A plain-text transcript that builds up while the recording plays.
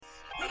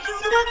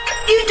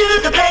You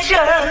do the pleasure.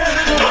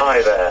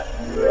 Hi there.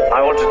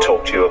 I want to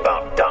talk to you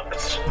about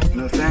ducks.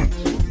 No thanks.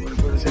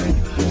 What is that? I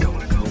don't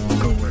want to go.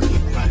 Go where it's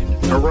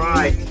right. All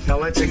right. Now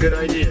that's a good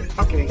idea.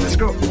 Okay, let's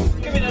go.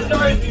 Give me the door.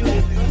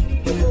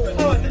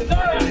 Oh, the door.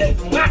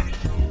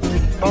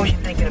 Suppose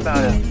you're thinking about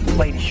a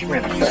plate of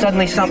shrimp.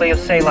 Suddenly somebody will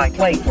say like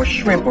plate or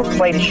shrimp or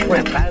plate of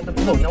shrimp. Out of the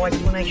blue, no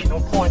explanation, no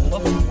point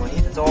looking for it.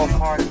 It's all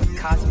part of a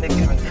cosmic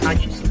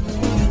unconsciousness.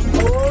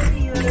 Oh,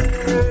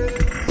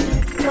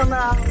 yes. Come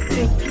out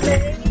and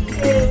play.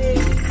 Don't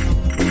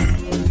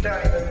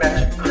even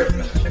mention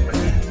Christmas to me.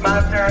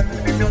 My parents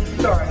would be real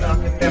sorry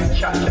knocking them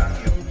shots on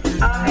you.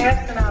 I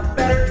asked and I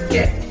better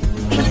get.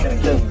 She's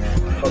gonna kill me,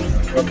 man. We're fucking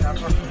with drug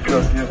counselor.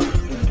 Good deal.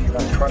 Good deal.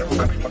 I'm trying to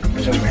work on fucking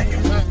business man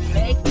here.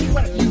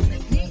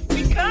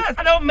 Because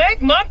I don't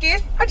make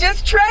monkeys. I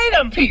just trade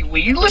them,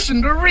 Pee-wee.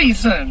 Listen to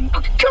reason.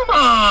 Come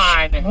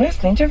on. I'm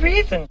listening to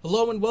reason.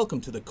 Hello and welcome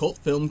to the Cult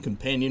Film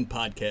Companion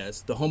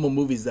Podcast, the home of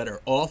movies that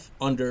are off,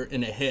 under,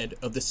 and ahead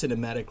of the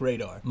cinematic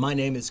radar. My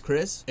name is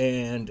Chris,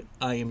 and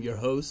I am your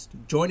host.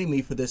 Joining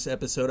me for this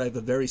episode, I have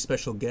a very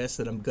special guest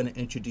that I'm going to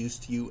introduce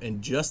to you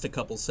in just a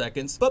couple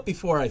seconds. But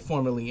before I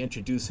formally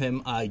introduce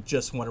him, I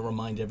just want to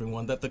remind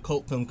everyone that the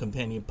Cult Film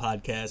Companion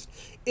Podcast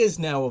is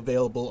now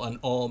available on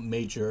all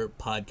major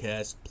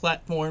podcast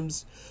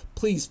platforms.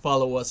 Please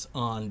follow us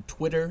on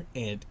Twitter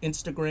and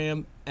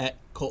Instagram at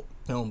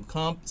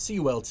CultFilmComp,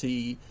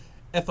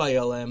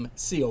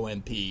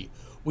 CultFilmComp.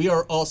 We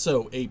are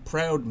also a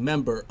proud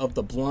member of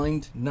the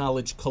Blind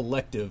Knowledge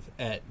Collective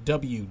at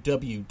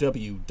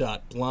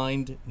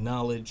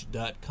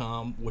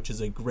www.blindknowledge.com, which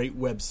is a great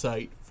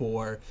website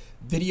for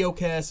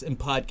videocasts and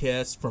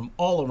podcasts from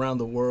all around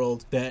the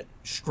world that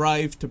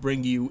strive to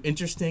bring you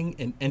interesting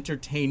and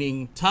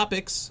entertaining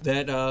topics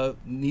that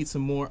need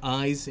some more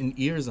eyes and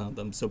ears on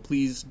them. So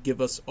please give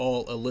us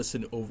all a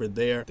listen over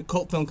there. The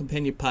Cult Film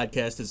Companion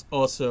Podcast is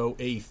also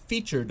a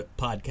featured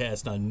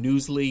podcast on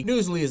Newsly.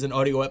 Newsly is an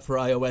audio app for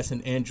iOS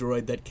and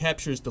Android that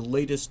captures the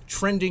latest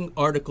trending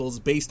articles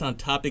based on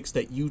topics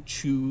that you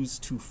choose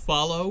to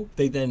follow.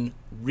 They then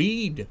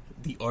read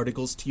the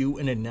articles to you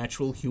in a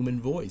natural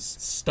human voice.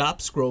 Stop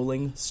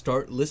scrolling,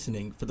 start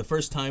listening. For the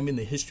first time in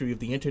the history of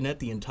the internet,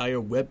 the entire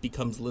web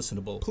becomes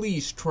listenable.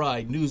 Please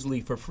try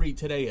Newsly for free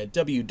today at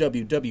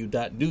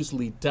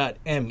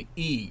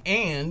www.newsly.me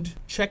and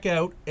check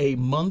out a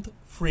month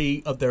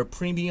free of their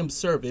premium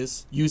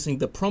service using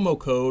the promo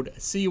code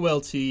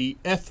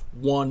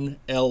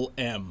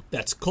CULTF1LM.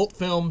 That's Cult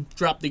Film,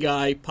 drop the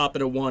I, pop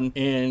it a 1,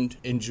 and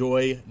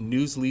enjoy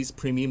Newsly's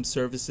premium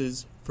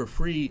services for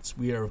free.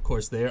 We are, of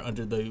course, there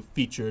under the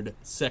featured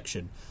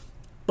section.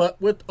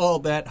 But with all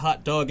that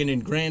hot dogging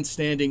and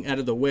grandstanding out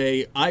of the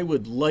way, I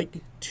would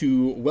like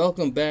to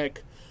welcome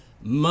back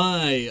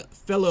my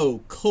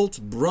fellow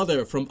cult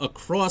brother from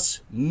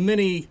across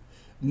many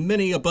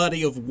a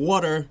body of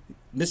water,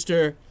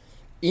 Mr.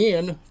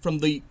 Ian from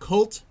the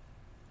Cult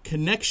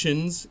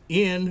Connections.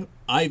 Ian,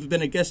 I've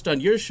been a guest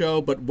on your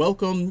show, but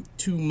welcome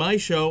to my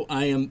show.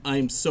 I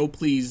am so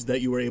pleased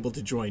that you were able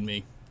to join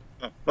me.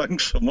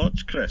 Thanks so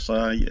much, Chris.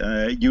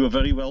 You are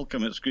very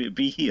welcome. It's great to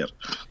be here.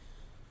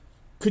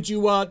 Could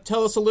you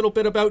tell us a little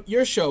bit about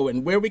your show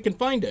and where we can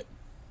find it,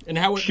 and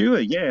how it, sure,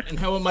 yeah, and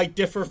how it might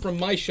differ from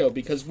my show?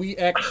 Because we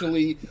kind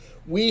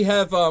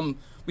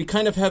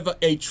of have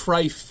a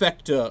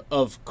trifecta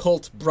of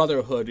cult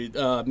brotherhood.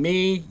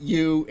 Me,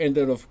 you, and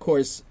then of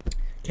course,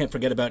 can't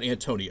forget about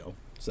Antonio.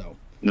 So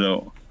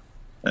no,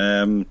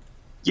 this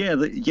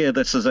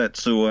is it.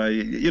 So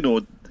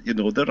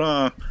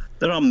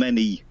there are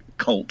many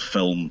cult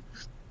film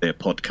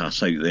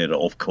podcasts out there,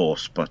 of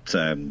course, but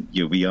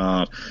we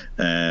are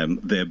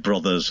their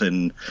brothers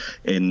in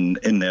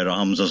their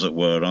arms, as it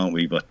were, aren't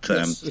we? But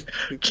so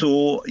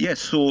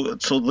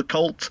the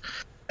Cult,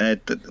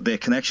 their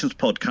Connections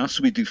podcast,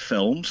 we do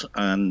films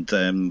and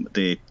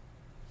they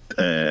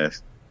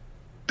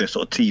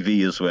sort of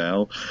TV as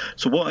well.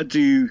 So what I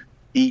do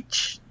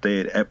each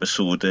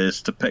episode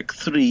is to pick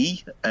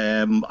three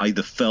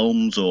either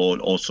films or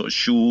sort of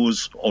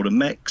shows or a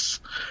mix,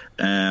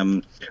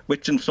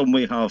 which in some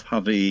way have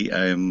a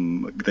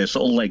their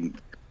sort of link.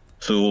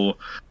 So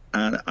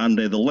and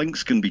the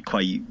links can be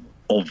quite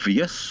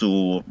obvious.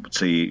 So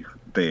say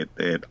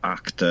the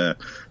actor,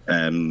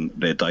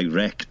 the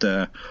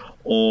director,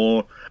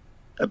 or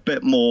a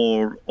bit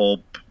more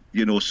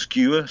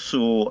skewer.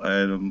 So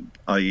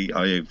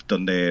I've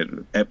done their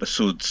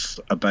episodes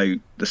about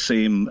the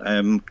same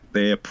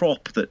their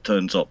prop that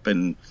turns up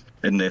in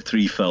their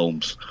three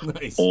films.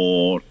 Nice.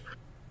 Or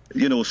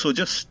so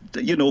just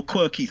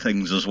quirky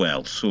things as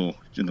well. So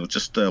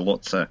just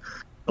lots of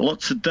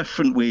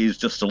different ways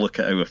just to look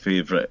at our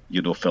favorite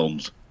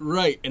films.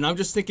 Right. And I'm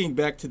just thinking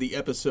back to the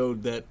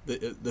episode that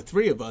the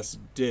three of us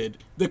did.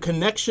 The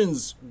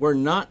connections were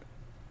not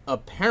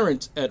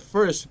apparent at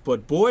first,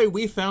 but boy,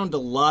 we found a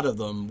lot of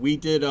them. We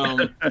did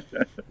the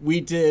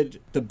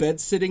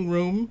bed sitting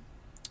room,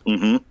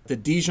 the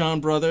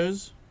Dijon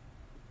brothers,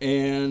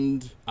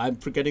 and I'm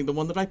forgetting the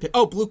one that I picked.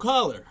 Oh, Blue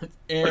Collar,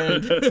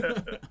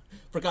 and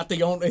forgot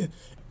the only.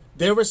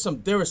 There were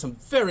some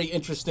very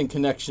interesting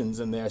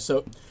connections in there.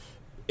 So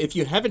if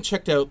you haven't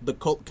checked out the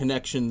Cult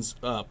Connections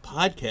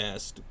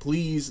podcast,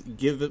 please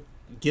give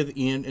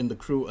Ian and the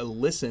crew a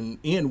listen.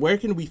 Ian, where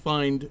can we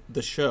find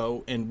the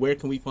show, and where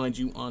can we find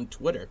you on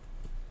Twitter?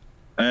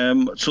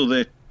 So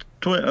the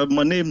Twitter,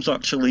 my name's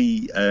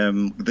actually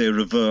they're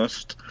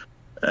reversed.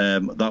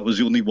 That was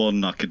the only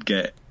one I could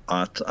get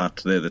at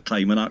the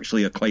time, and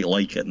actually I quite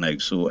like it now.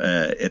 So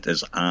it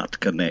is at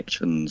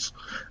Connections,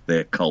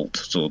 their cult.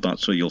 So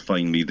that's where you'll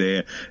find me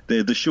there.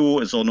 The show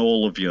is on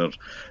all of your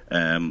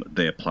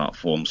their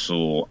platforms.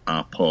 So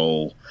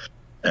Apple,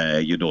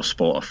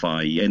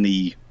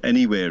 Spotify,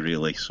 anywhere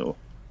really. So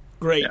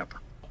great. Yep.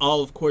 I'll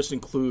of course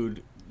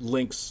include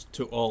links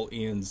to all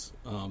Ian's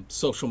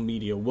social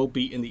media will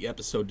be in the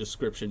episode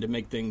description to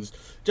make things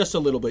just a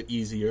little bit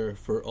easier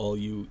for all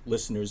you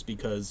listeners,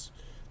 because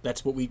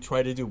that's what we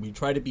try to do. We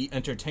try to be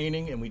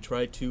entertaining, and we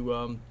try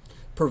to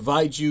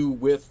provide you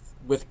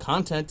with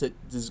content that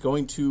is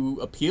going to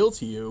appeal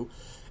to you.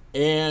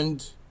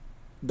 And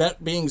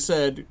that being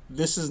said,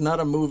 this is not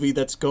a movie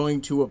that's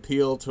going to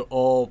appeal to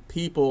all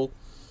people,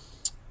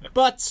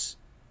 but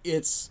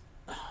it's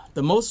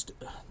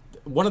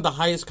one of the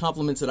highest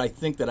compliments that I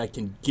think that I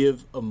can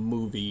give a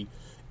movie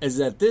is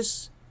that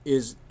this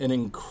is an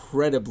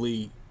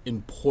incredibly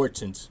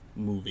important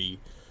movie.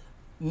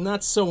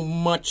 Not so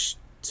much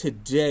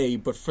today,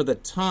 but for the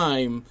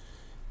time,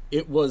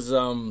 it was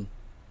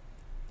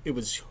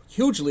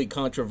hugely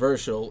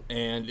controversial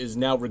and is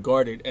now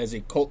regarded as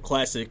a cult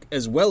classic,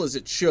 as well as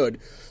it should.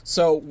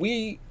 So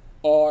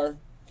I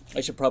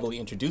should probably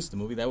introduce the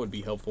movie. That would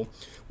be helpful.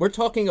 We're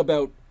talking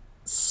about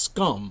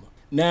Scum.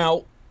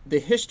 Now, the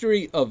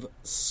history of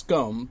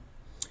Scum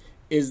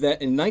is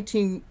that in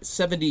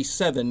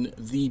 1977,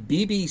 the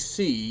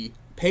BBC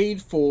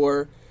paid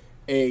for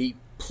a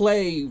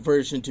play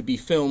version to be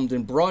filmed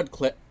and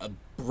broadcast,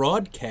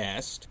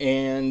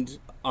 and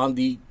on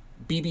the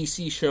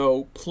BBC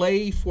show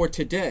Play for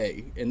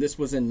Today, and this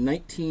was in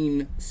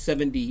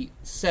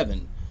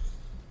 1977.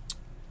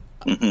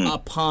 Mm-hmm.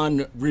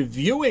 Upon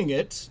reviewing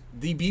it,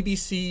 the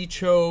BBC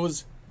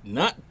chose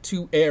not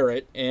to air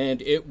it,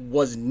 and it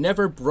was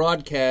never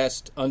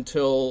broadcast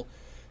until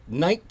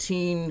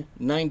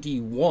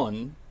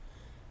 1991.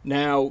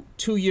 Now,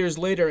 2 years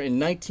later, in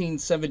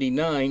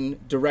 1979,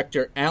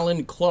 director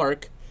Alan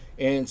Clarke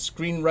and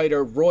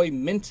screenwriter Roy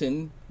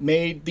Minton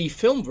made the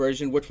film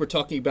version, which we're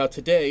talking about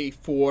today,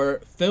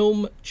 for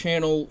Film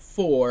Channel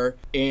 4,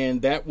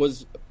 and that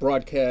was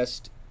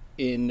broadcast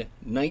in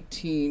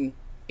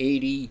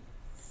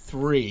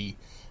 1983.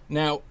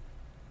 Now,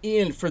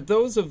 Ian, for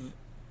those of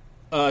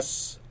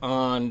us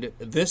on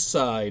this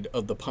side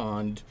of the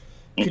pond,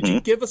 could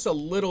you give us a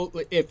little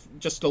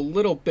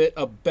bit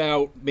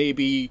about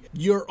maybe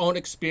your own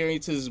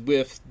experiences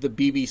with the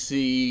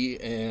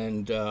BBC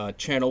and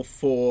Channel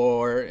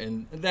 4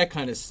 and that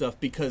kind of stuff?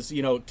 Because,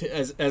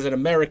 as an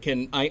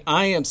American,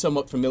 I am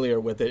somewhat familiar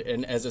with it,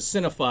 and as a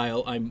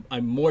cinephile,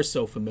 I'm more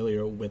so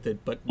familiar with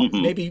it. But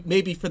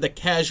maybe for the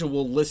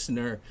casual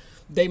listener,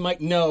 they might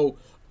know.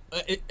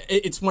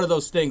 It's one of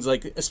those things,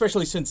 like,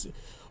 especially since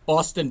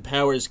Austin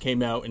Powers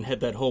came out and had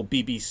that whole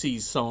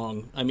BBC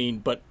song.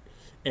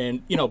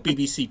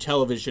 BBC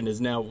television is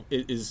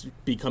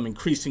become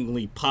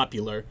increasingly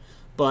popular.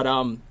 But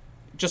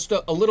just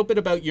a little bit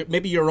about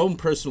your own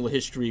personal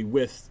history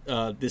with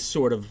this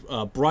sort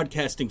of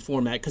broadcasting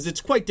format, because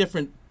it's quite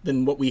different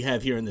than what we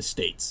have here in the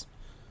States.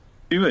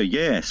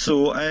 Yeah.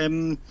 So I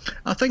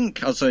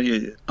think as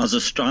a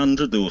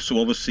strander though, so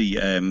obviously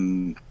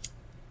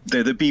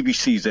the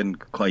BBC's in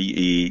quite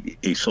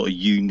a sort of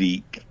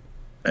unique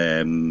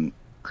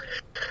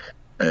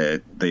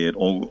their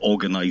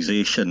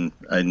organisation,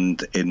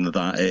 and in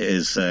that it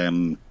is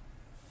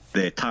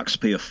they're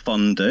taxpayer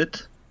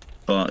funded,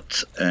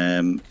 but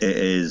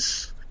they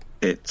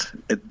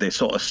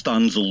sort of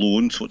stands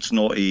alone, so it's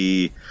not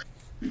a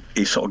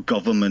sort of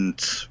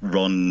government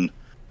run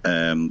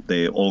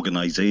the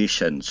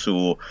organisation.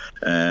 So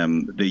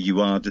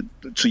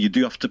you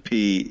do have to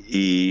pay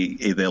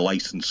their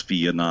licence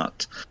fee, and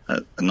that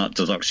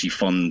does actually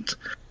fund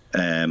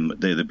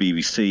the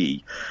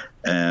BBC.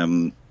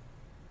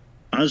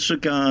 As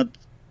regard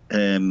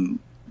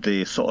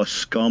the sort of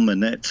Scum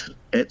and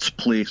its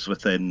place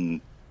within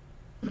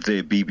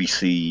the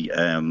BBC,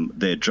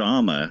 their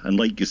drama, and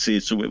like you say,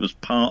 so it was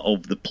part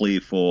of the play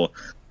for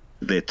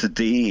their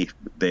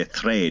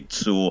thread.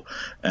 So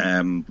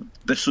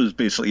this was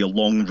basically a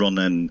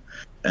long-running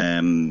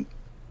their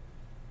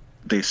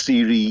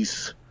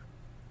series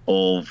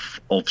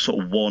of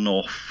sort of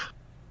one-off,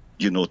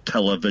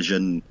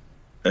 television,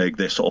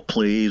 their sort of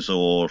plays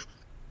or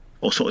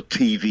sort of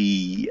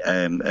TV,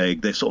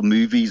 their sort of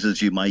movies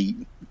as you might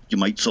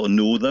sort of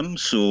know them.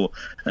 So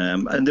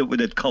and it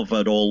would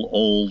cover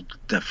all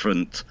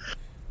different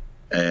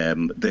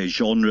their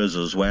genres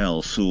as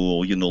well. So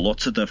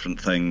lots of different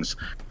things.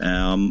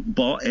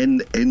 But in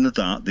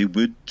that they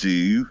would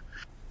do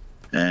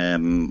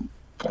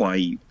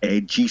quite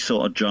edgy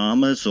sort of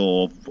dramas,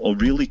 or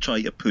really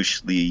try to push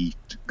the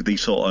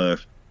sort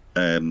of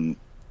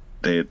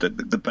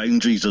the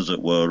boundaries, as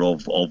it were,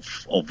 of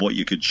what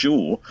you could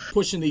show.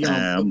 Pushing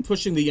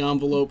the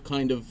envelope,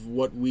 kind of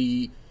what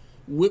we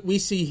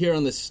see here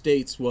in the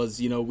States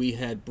was, we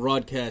had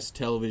broadcast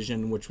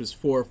television, which was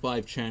 4 or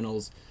 5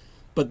 channels.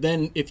 But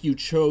then if you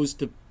chose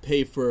to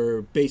pay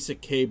for basic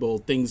cable,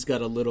 things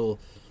got a little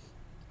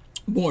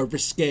more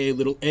risque, a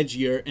little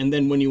edgier. And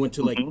then when you went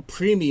to like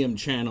premium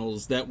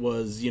channels, that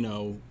was,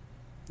 no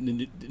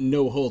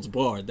holds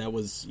barred. That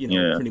was,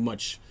 pretty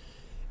much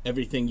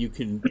everything you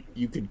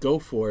could go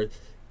for.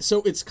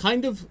 So it's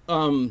kind of,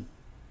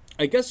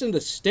 I guess in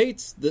the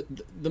States,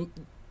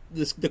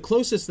 the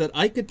closest that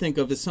I could think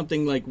of is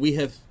something like we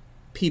have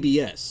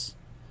PBS.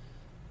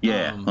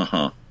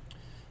 Yeah.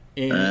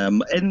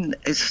 And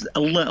it's a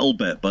little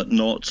bit, but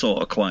not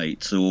sort of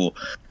quite. So,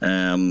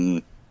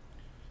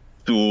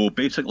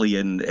 basically,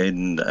 in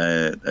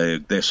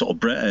the sort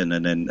of Britain,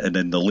 and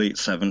in the late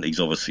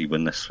 70s, obviously,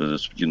 when this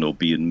was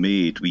being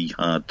made, we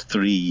had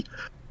 3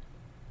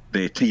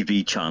 the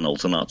TV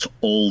channels, and that's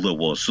all there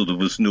was. So there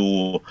was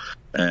no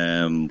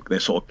the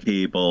sort of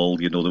cable.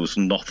 There was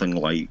nothing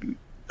like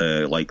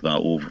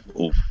that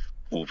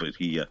over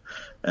here.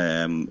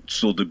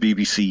 So the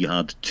BBC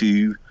had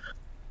 2.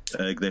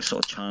 Their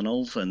sort of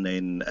channels, and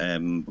then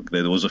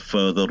there was a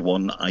further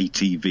one,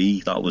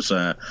 ITV. That was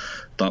a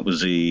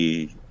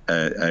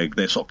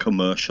their sort of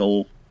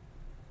commercial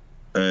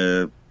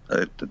their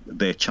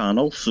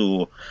channel.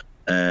 So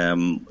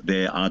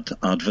they're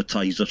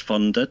advertiser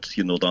funded.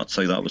 That's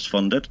how that was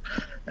funded.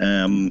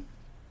 But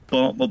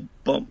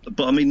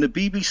I mean, the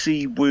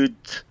BBC would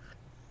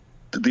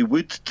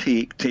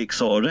take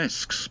sort of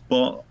risks,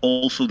 but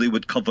also they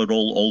would cover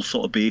all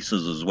sort of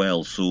bases as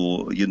well.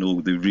 So they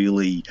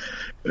really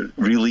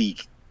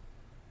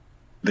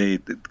they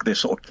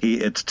sort of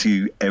catered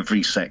to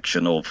every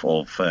section of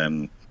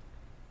the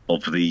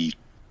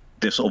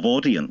sort of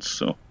audience.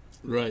 So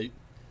right,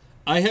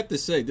 I have to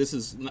say this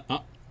is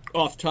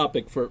off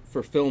topic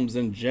for films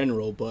in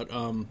general, but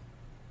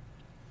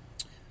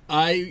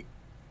I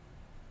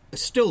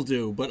still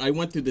do. But I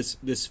went through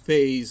this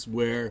phase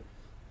where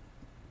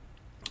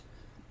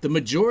the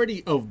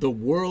majority of the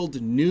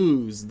world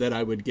news that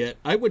I would get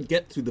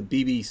through the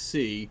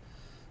BBC,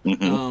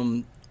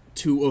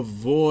 to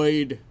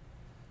avoid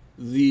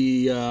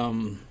the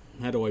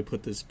how do I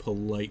put this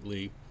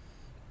politely?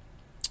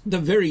 The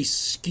very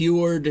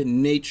skewered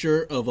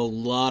nature of a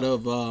lot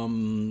of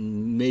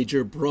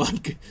major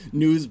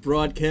news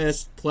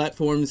broadcast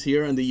platforms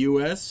here in the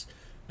U.S.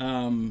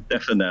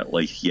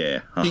 Definitely, yeah.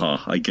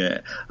 I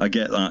get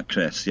that,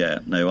 Chris. Yeah.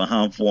 Now I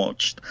have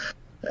watched.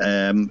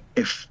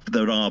 If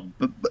there are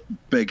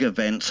big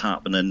events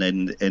happening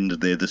in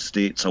the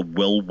States, I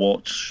will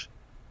watch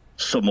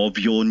some of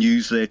your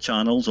news there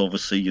channels,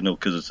 obviously,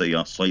 because they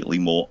are slightly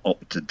more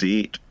up to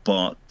date.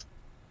 But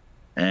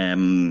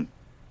they're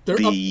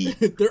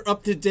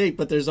up to date,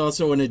 but there's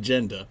also an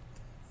agenda.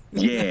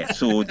 Yeah,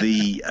 so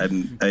the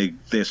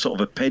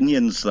sort of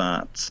opinions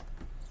that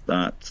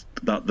the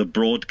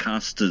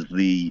broadcasters,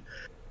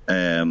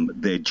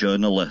 their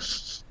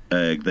journalists,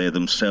 they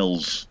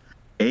themselves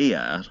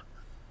air.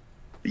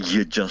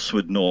 You just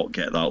would not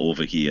get that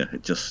over here.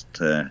 It just,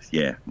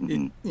 yeah.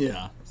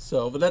 Yeah.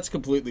 So, but that's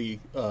completely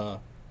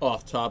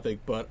off topic.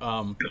 But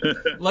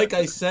like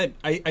I said,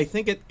 I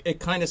think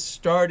it kind of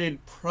started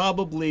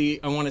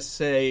probably, I want to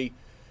say,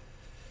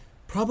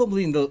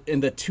 probably in the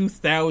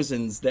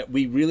 2000s that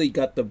we really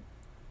got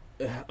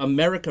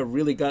America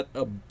really got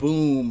a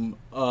boom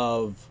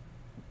of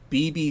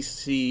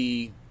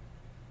BBC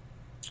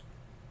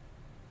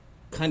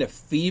kind of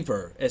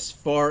fever as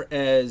far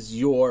as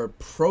your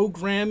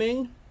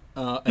programming,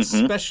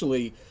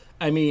 especially.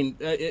 I mean,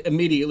 it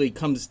immediately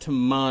comes to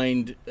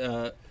mind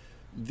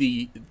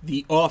the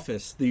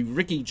Office, the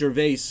Ricky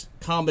Gervais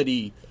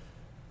comedy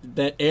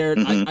that aired.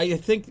 I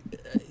think,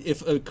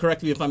 if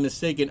correct me if I'm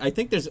mistaken, I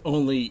think there's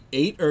only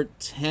 8 or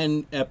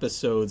 10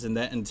 episodes in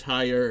that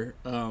entire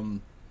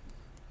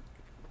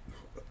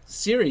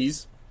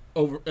series,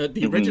 over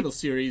the original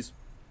series,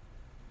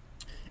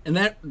 and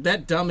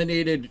that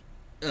dominated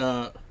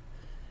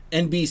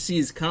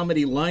NBC's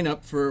comedy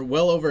lineup for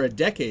well over a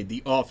decade.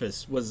 The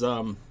Office was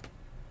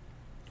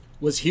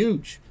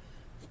huge.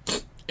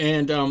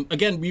 And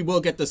again, we will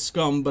get the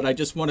Scum, but I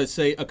just want to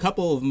say a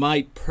couple of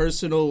my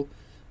personal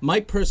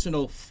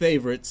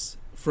favorites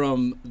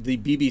from the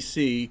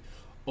BBC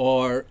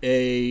are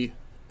a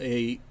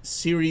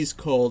series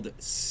called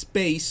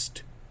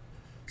Spaced,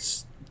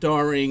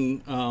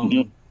 starring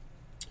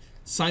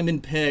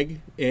Simon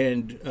Pegg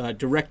and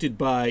directed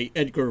by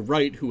Edgar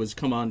Wright, who has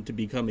come on to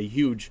become a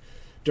huge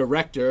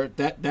director.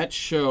 That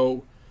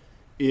show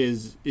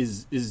is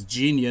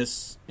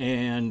genius,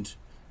 and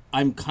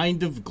I'm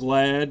kind of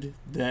glad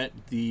that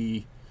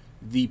the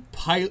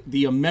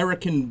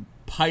American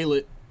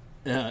pilot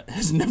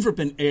has never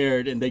been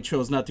aired, and they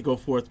chose not to go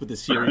forth with the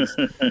series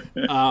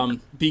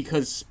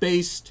because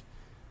Spaced.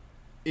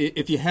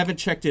 If you haven't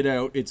checked it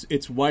out,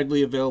 it's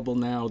widely available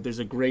now. There's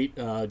a great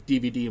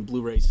DVD and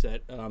Blu-ray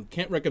set.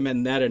 Can't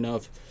recommend that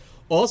enough.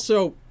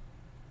 Also,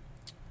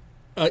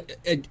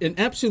 an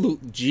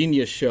absolute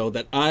genius show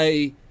that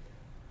I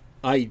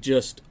I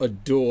just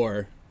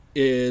adore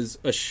is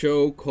a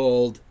show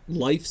called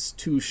Life's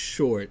Too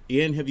Short.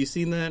 Ian, have you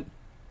seen that?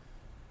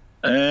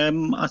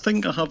 I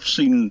think I have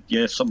seen,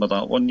 some of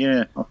that one,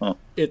 yeah. Uh-huh.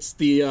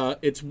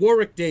 It's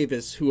Warwick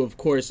Davis, who of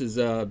course is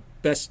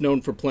best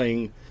known for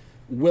playing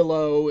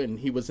Willow, and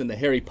he was in the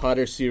Harry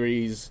Potter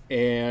series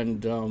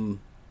and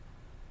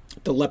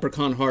the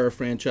Leprechaun horror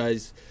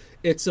franchise.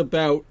 It's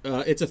about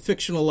it's a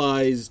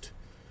fictionalized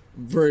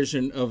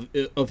version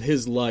of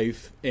his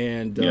life,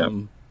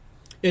 and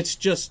it's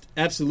just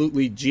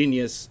absolutely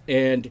genius.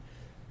 And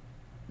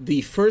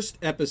the first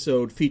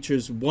episode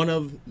features one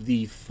of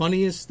the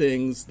funniest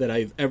things that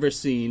I've ever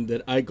seen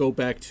that I go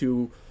back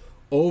to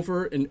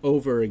over and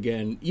over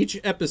again. Each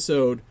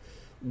episode,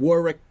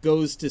 Warwick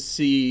goes to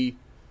see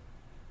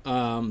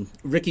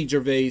Ricky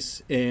Gervais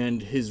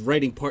and his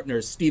writing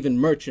partner, Stephen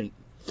Merchant,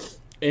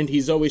 and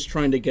he's always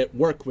trying to get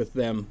work with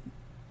them.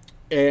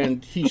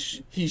 And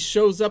he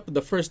shows up in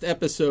the first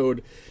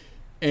episode,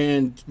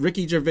 and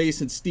Ricky Gervais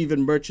and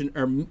Stephen Merchant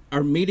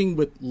are meeting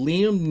with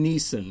Liam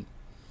Neeson.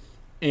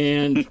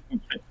 And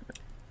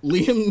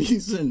Liam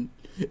Neeson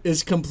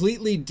is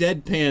completely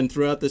deadpan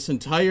throughout this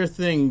entire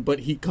thing,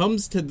 but he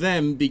comes to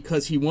them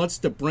because he wants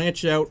to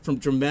branch out from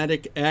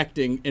dramatic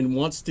acting and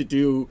wants to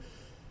do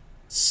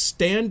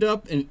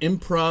stand-up and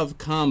improv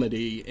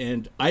comedy,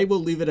 and I will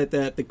leave it at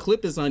that. The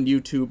clip is on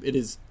YouTube. It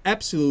is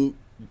absolute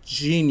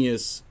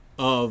genius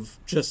of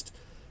just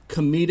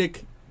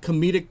comedic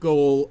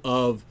goal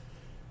of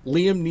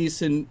Liam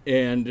Neeson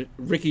and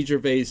Ricky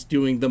Gervais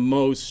doing the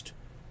most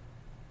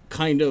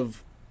kind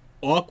of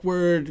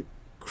awkward,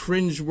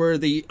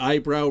 cringeworthy,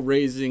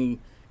 eyebrow-raising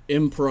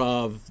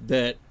improv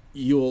that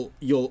you'll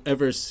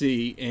ever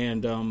see,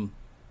 and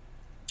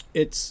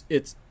it's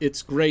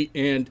great.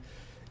 And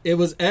it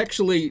was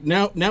actually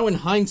now in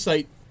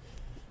hindsight,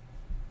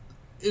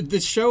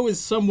 the show is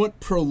somewhat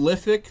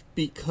prolific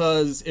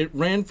because it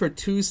ran for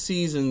 2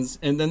 seasons,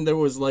 and then there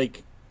was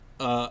like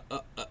an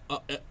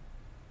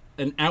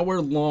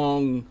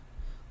hour-long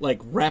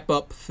like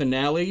wrap-up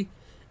finale,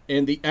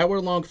 and the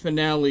hour-long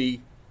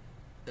finale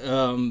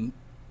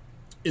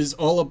is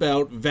all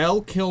about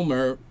Val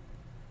Kilmer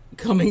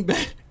coming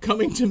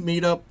to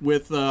meet up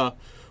with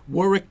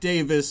Warwick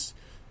Davis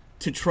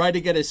to try to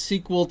get a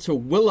sequel to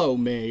Willow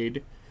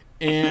made,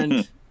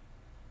 and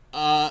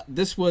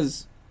this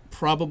was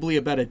probably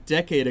about a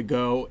decade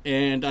ago,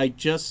 and I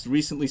just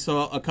recently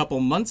saw a couple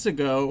months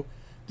ago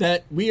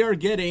that we are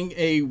getting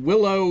a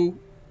Willow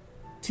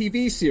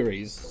TV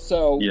series.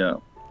 So yeah,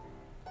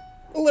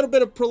 a little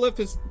bit of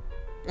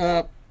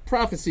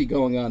prophecy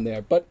going on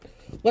there. But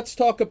let's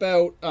talk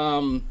about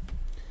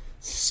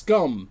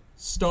Scum,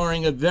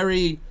 starring a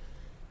very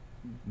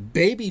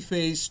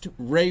baby-faced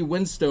Ray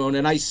Winstone,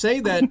 and I say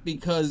that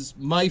because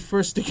my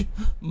first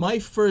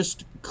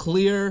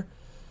clear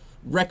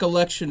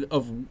recollection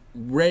of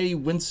Ray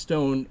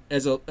Winstone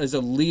as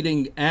a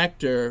leading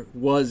actor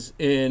was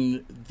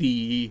in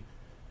the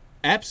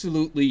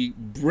absolutely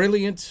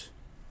brilliant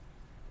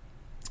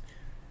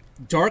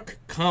dark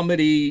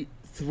comedy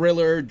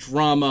thriller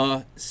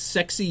drama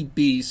Sexy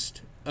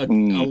Beast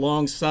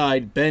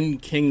alongside Ben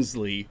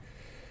Kingsley.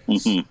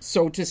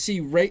 So to see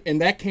Ray, and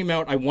that came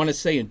out, I want to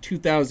say, in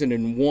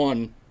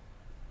 2001.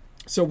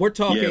 So we're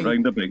talking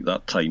around about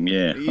that time,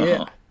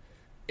 yeah.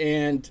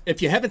 And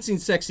if you haven't seen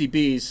Sexy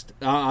Beast,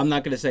 I'm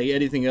not going to say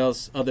anything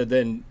else other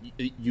than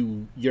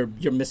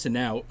you're missing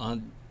out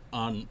on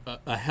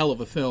a hell of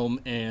a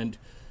film. And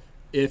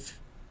if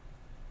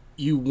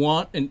you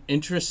want an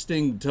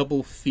interesting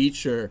double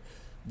feature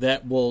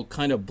that will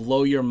kind of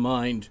blow your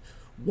mind,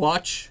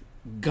 watch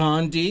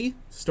Gandhi,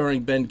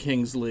 starring Ben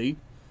Kingsley,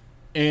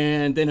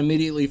 and then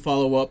immediately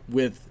follow up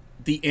with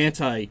the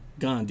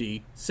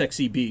anti-Gandhi,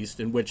 Sexy Beast,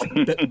 in which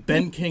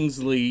Ben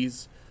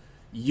Kingsley's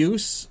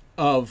use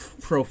of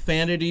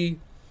profanity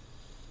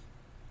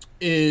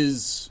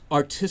is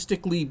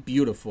artistically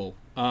beautiful.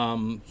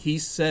 He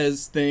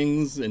says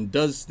things and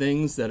does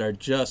things that are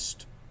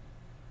just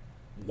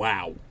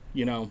wow,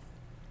 you know.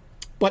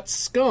 But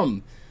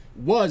Scum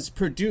was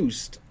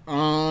produced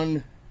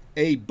on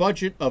a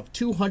budget of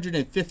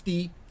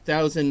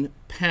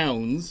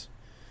 £250,000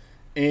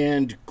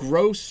 and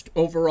grossed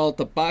overall at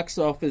the box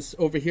office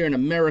over here in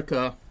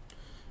America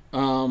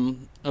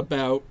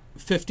about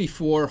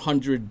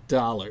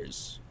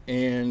 $5,400.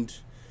 And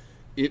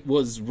it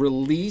was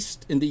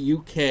released in the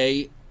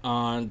UK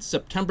on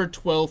September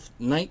 12th,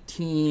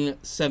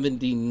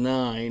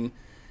 1979.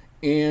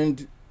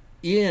 And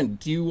Ian,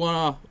 do you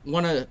want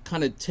to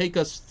kind of take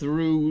us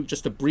through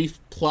just a brief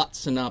plot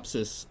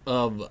synopsis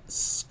of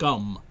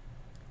Scum?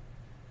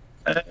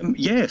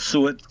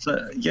 So it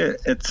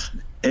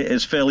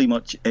is fairly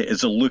much, it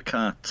is a look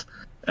at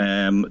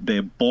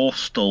their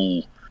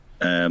Borstal,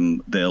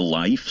 their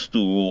life,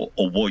 so,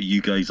 or what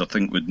you guys I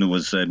think would know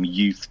as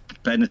youth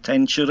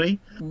penitentiary.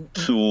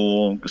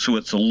 So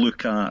it's a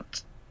look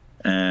at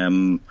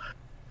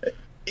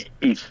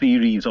a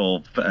series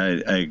of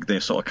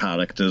their sort of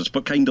characters,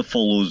 but kind of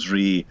follows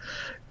Ray,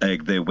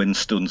 the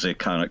Winstones, their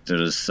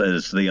characters,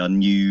 as they are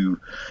new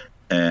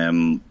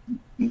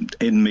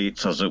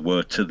inmates, as it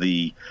were, to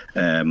the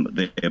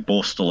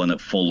Bostel, and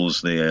it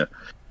follows their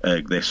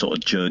sort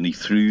of journey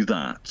through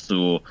that.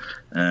 So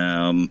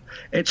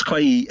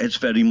it's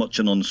very much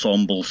an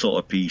ensemble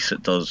sort of piece.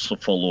 It does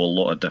follow a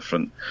lot of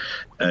different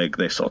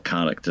their sort of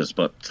characters,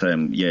 but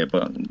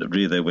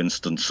Ray the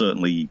Winston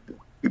certainly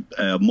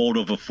more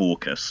of a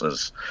focus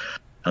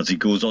as he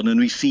goes on, and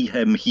we see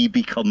him. He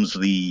becomes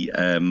the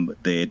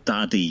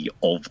daddy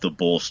of the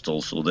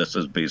Bostel. So this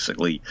is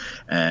basically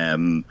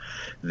the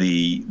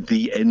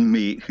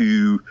inmate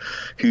who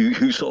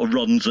sort of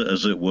runs it,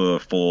 as it were,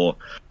 for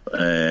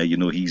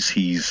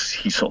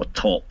he's sort of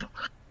top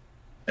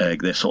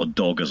their sort of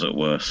dog, as it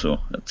were. So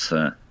it's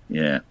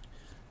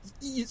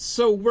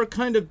So we're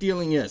kind of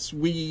dealing. Yes,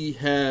 we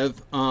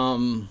have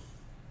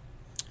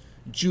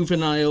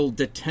juvenile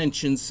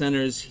detention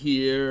centers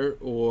here,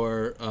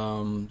 or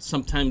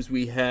sometimes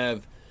we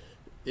have,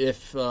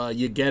 if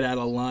you get out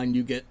of line,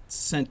 you get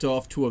sent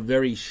off to a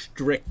very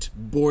strict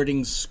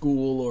boarding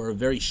school or a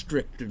very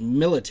strict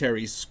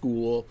military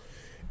school,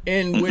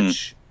 in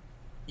which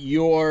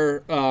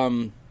your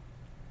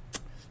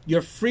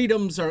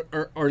freedoms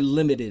are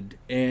limited,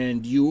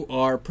 and you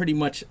are pretty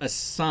much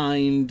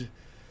assigned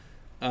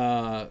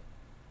a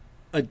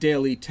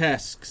daily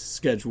task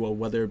schedule,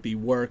 whether it be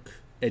work,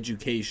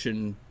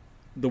 education,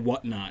 the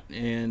whatnot.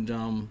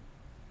 And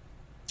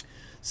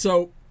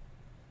so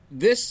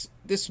this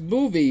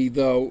movie,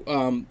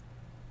 though,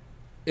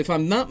 if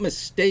I'm not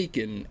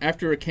mistaken,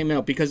 after it came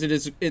out, because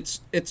it's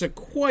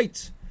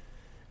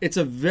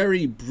a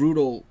very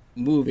brutal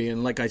movie,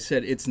 and like I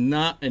said, it's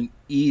not an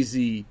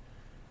easy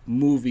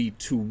movie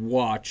to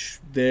watch.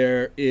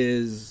 There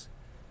is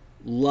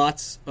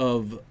lots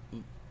of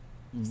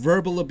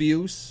verbal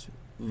abuse,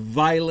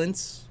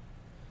 violence.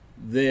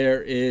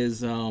 There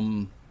is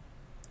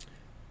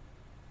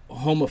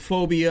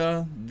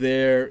homophobia.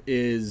 There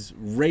is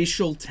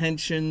racial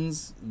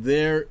tensions.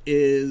 There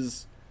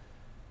is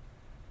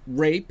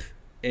rape,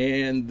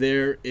 and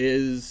there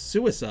is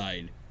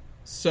suicide.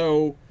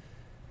 So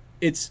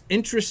it's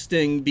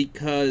interesting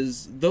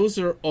because those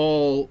are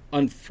all,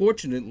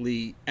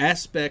 unfortunately,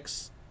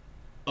 aspects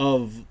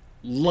of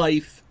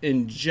life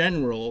in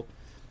general.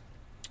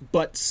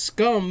 But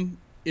Scum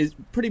is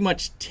pretty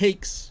much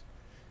takes...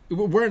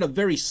 We're in a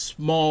very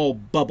small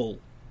bubble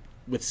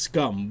with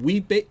Scum.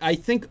 I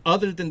think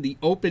other than the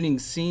opening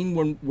scene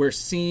when we're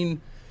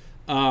seeing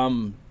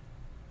Ray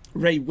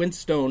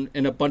Winstone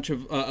and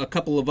a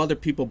couple of other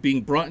people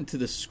being brought into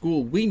the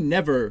school, we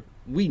never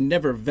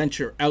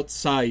venture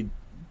outside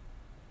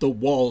the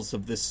walls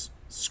of this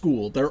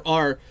school. There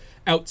are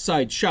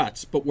outside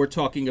shots, but we're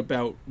talking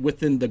about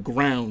within the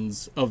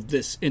grounds of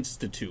this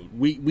institute.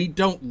 We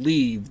don't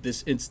leave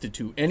this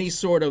institute. Any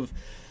sort of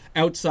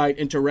outside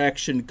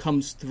interaction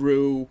comes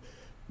through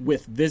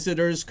with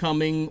visitors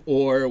coming,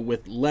 or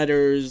with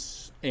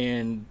letters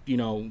and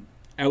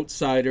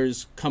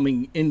outsiders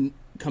coming in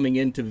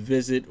to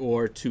visit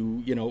or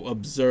to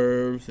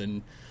observe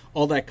and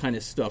all that kind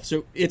of stuff.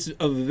 So it's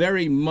a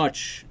very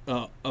much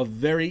a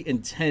very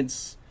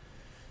intense.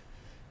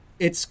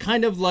 It's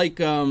kind of like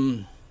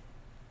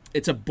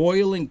it's a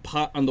boiling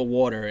pot on the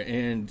water,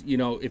 and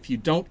if you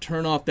don't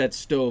turn off that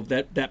stove,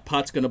 that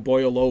pot's going to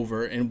boil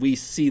over, and we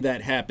see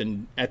that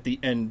happen at the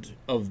end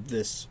of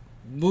this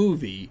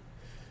movie.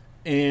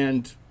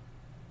 And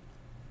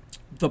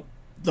the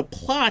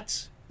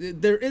plot,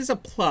 there is a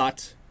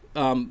plot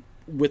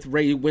with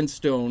Ray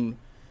Winstone,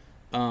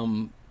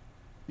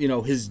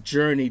 his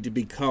journey to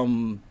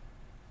become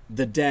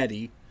the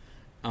daddy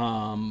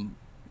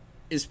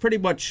is pretty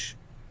much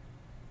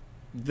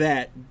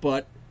that.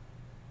 But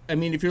I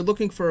mean, if you're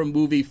looking for a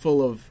movie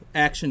full of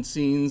action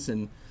scenes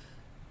and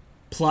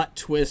plot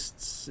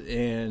twists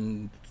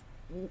and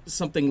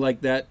something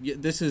like that,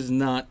 this is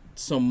not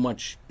so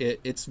much it.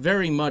 It's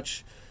very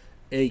much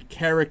a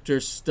character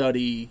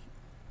study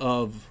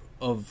of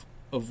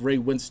Ray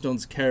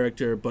Winstone's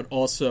character, but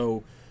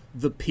also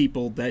the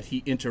people that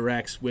he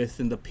interacts with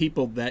and the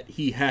people that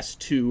he has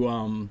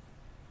to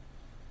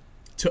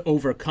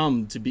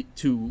overcome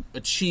to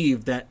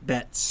achieve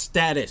that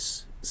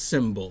status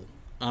symbol.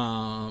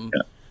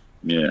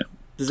 Yeah.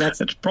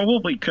 It's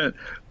probably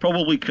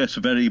Chris,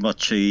 very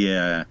much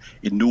a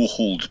no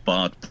holds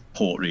barred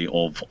portrait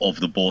of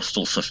the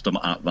Bostel system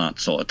at that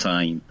sort of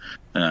time.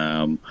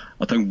 I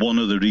think one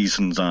of the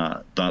reasons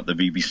that the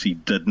BBC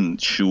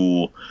didn't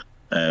show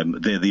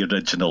the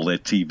original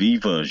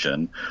TV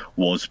version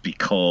was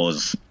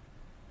because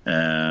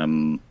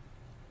it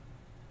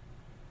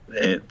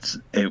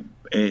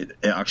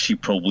actually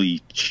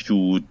probably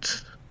showed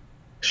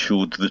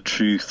the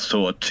truth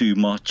sort of too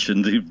much,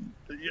 and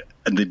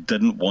they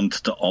didn't want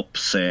to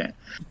upset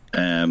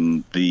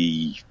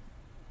the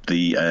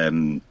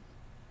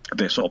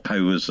sort of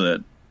powers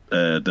that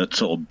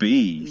sort of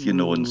be,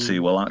 and say,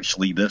 well,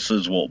 actually, this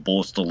is what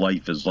Bostel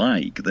life is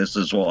like. This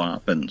is what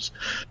happens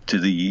to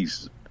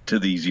these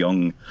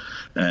young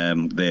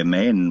their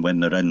men when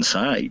they're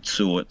inside.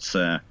 So it's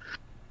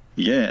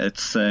Yeah,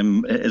 it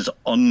is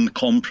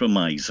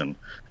uncompromising.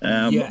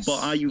 Yes,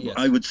 But yes.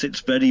 I would say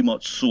it's very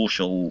much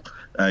social,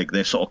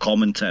 their sort of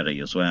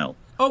commentary as well.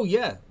 Oh,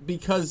 yeah,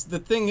 because the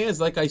thing is,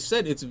 like I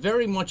said, it's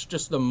very much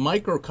just a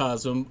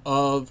microcosm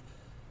of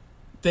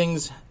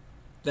things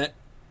that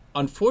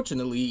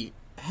unfortunately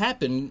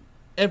happen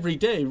every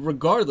day,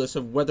 regardless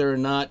of whether or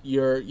not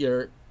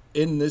you're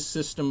in this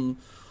system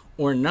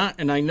or not.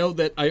 And I know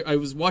that I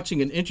was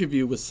watching an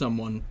interview with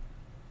someone,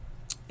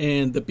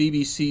 and the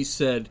BBC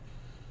said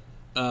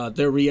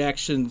their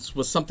reactions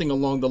was something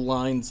along the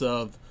lines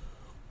of,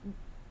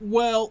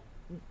 well,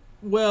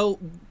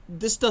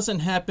 this doesn't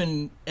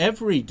happen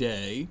every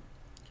day.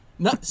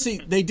 Not see,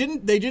 they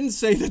didn't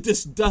say that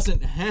this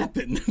doesn't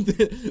happen.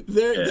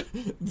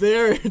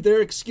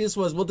 Their excuse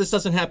was, well, this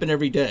doesn't happen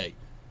every day.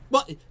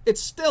 Well, it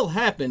still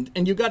happened,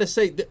 and you got to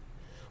say that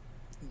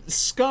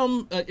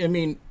Scum. I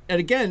mean, and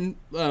again,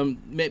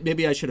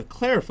 maybe I should have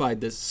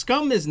clarified this.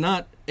 Scum is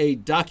not a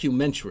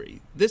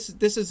documentary. This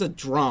is a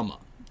drama.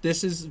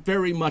 This is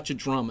very much a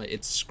drama.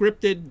 It's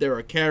scripted. There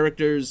are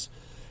characters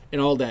and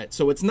all that.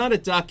 So it's not a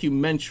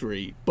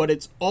documentary, but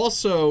it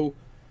also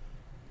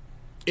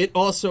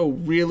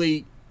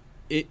really,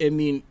 I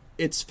mean,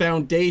 its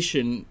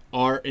foundation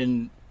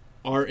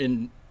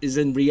is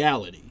in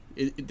reality.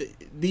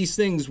 These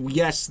things,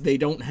 yes, they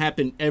don't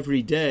happen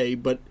every day,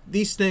 but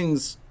these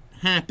things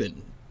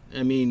happen.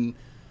 I mean,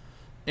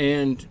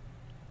 and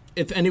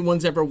if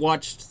anyone's ever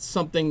watched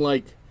something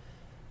like,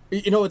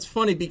 it's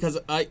funny because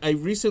I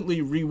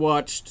recently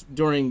rewatched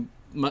during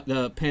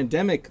the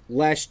pandemic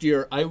last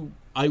year.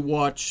 I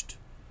watched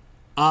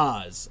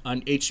Oz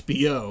on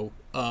HBO,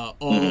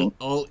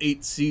 all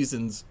 8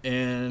 seasons,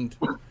 and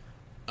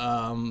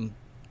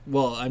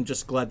well, I'm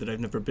just glad that I've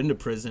never been to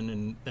prison,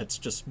 and that's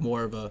just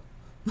more of a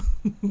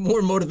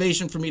more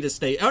motivation for me to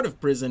stay out of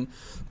prison.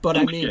 But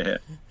I mean,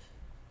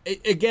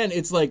 again,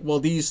 it's like, well,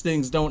 these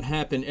things don't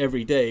happen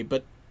every day,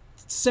 but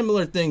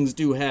similar things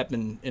do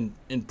happen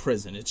in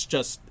prison. It's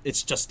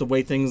just the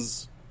way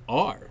things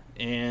are,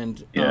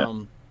 and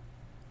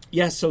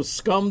so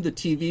Scum, the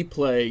TV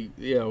play,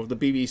 the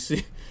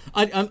BBC.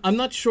 I'm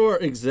not sure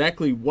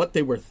exactly what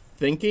they were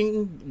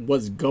thinking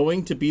was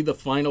going to be the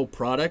final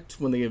product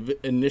when they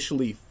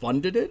initially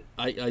funded it.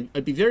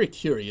 I'd be very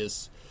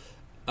curious.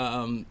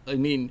 I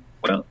mean,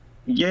 well,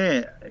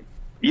 yeah,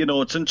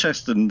 it's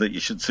interesting that you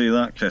should say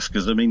that, Chris,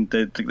 because I mean,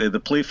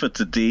 the Play for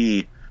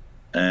Today,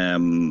 a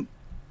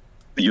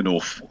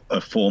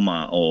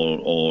format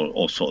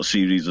or sort of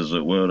series, as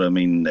it were. I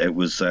mean, it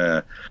was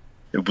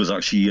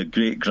actually a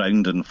great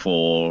grounding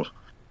for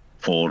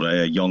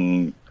a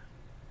young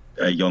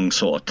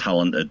sort of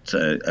talented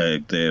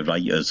the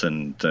writers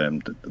and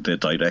the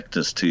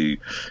directors to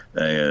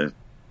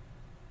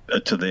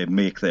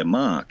make their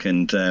mark,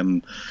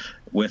 and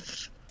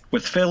with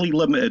fairly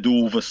limited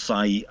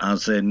oversight,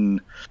 as in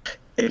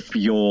if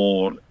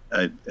your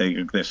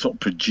the sort of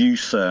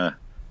producer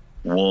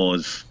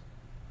was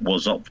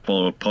up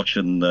for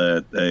pushing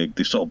the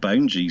sort of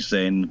boundaries,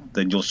 then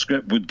your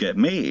script would get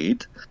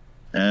made.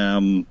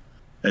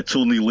 It's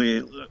only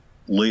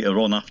later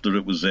on, after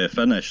it was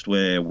finished,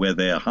 where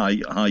their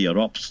higher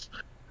ups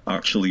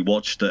actually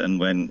watched it and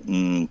went,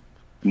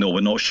 no,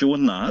 we're not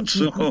showing that.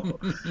 So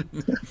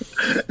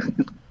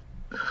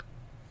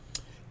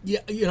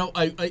yeah,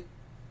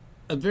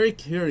 I'm very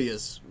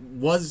curious.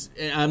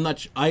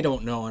 I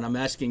don't know, and I'm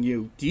asking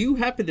you. Do you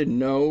happen to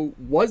know,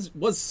 was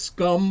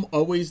Scum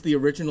always the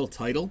original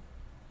title?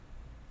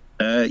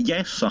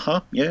 Yes,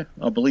 yeah,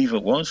 I believe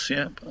it was.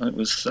 Yeah, it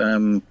was.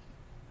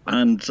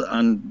 And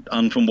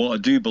from what I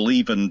do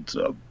believe, and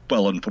from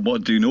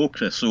what I do know,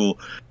 Chris, so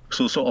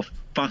sort of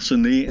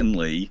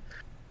fascinatingly,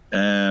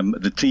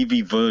 the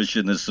TV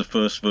version is the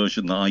first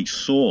version that I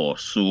saw.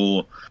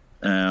 So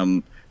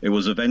it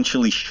was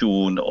eventually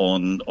shown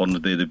on the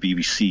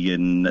BBC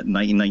in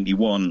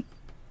 1991,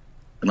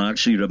 and I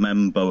actually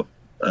remember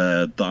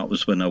that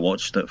was when I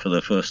watched it for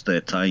the first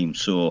time.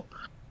 So.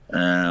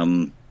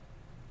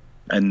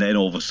 And then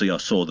obviously I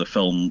saw the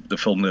film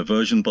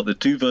version, but the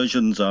two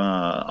versions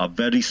are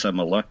very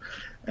similar.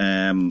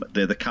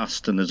 The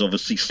casting is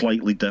obviously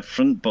slightly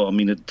different, but I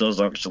mean it does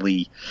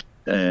actually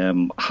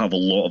have a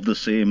lot of the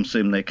same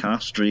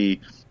castry.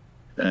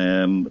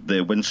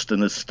 The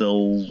Winston is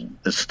still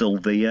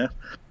there.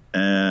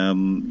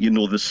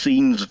 The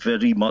scenes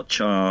very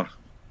much are,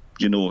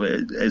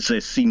 it's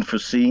a scene for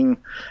scene.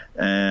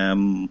 I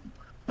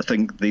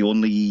think the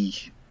only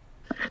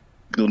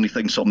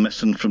thing sort of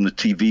missing from the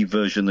TV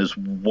version is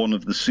one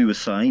of the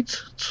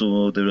suicides.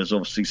 So there is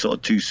obviously sort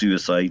of 2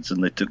 suicides,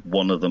 and they took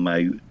one of them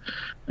out.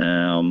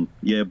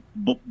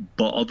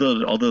 But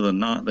other than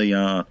that, they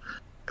are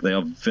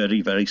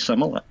very, very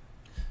similar.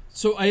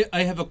 So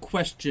I have a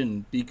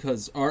question,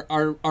 because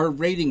our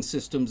rating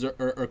systems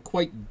are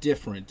quite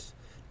different.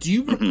 Do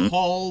you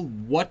recall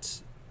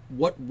what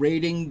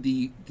rating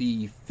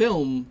the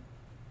film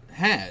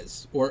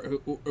has or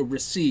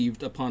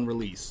received upon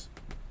release?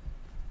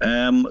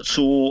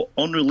 So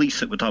on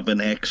release, it would have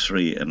an X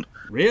rating.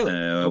 Really?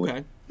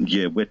 Okay.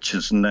 Yeah, which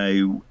is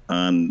now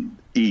an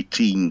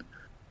 18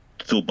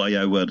 by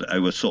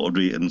our sort of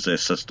ratings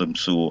system,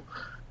 so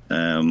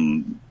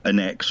an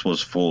X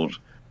was for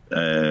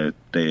the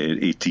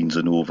 18s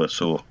and over.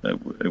 So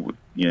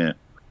yeah.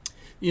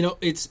 You know,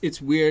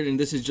 it's weird, and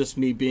this is just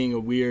me being a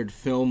weird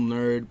film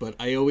nerd, but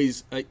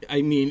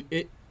I mean,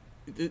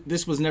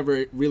 this was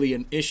never really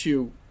an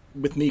issue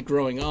with me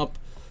growing up,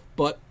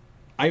 but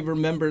I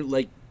remember,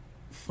 like,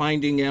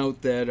 finding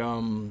out that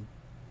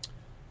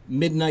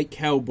Midnight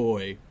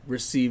Cowboy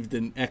received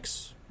an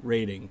X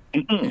rating.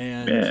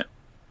 And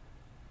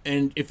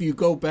if you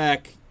go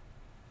back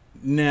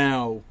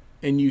now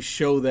and you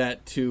show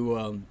that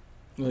to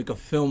like a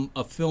film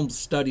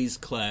studies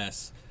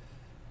class,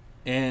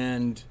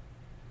 and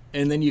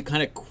then you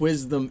kind of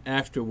quiz them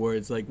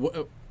afterwards, like,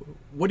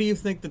 what do you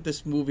think that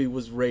this movie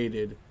was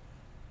rated?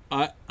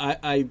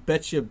 I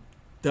bet you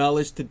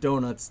dollars to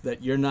donuts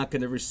that you're not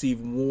going to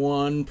receive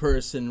one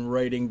person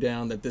writing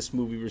down that this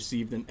movie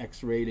received an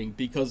X rating,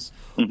 because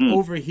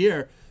over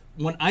here,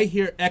 when I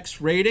hear X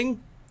rating,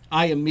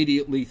 I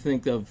immediately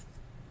think of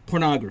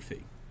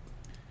pornography.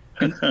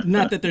 And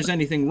not that there's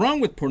anything wrong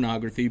with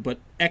pornography, but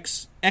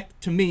X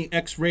to me,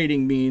 X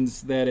rating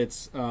means that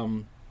it's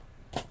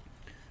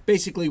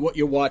basically what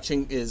you're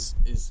watching is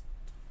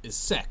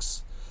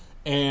sex.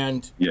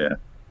 And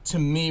to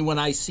me, when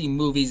I see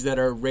movies that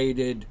are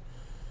rated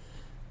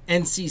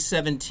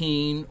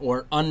NC-17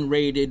 or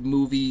unrated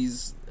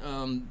movies,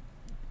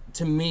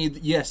 to me,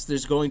 yes,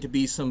 there's going to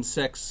be some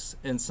sex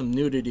and some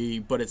nudity,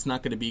 but it's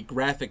not going to be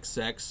graphic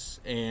sex,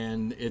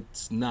 and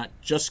it's not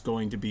just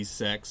going to be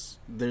sex.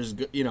 There's,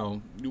 you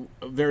know,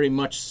 very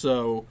much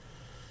so,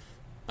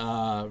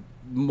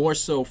 more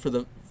so for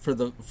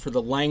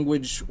the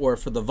language or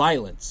for the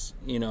violence,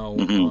 you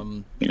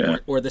know,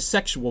 or the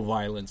sexual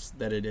violence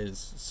that it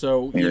is.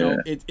 So you know,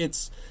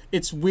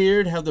 it's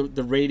weird how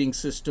the rating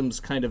systems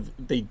kind of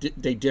they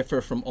differ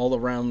from all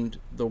around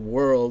the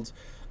world.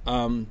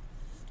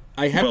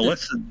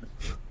 Listen,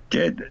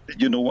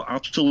 you know,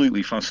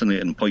 absolutely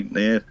fascinating point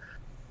there.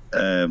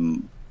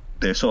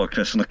 There, sort of,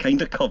 Chris, and I kind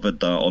of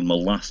covered that on my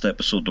last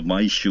episode of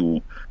my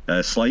show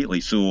slightly.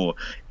 So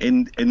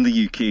in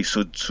the UK,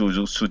 so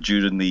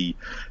during the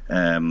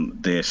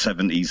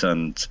 70s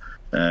and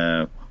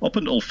up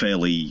until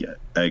fairly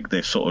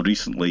there sort of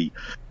recently,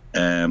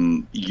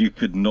 you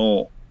could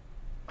not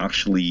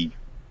actually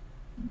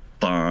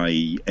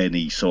buy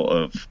any sort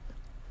of,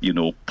 you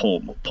know,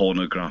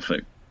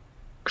 pornographic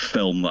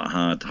film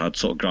that had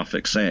sort of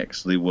graphic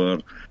sex. They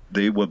were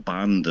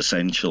banned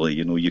essentially.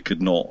 You know, you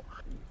could not.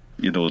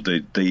 You know, they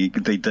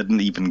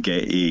didn't even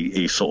get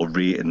a sort of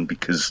rating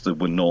because they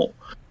were not.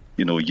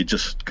 You know, you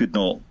just could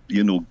not.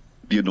 You know,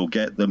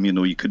 get them. You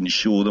know, you couldn't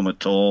show them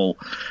at all.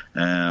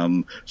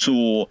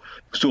 So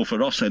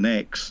for us, an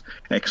X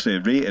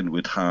rating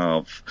would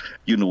have,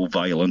 you know,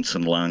 violence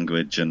and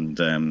language and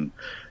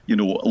you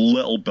know, a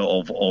little bit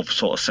of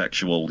sort of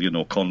sexual, you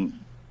know,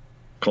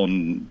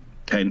 content,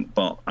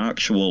 but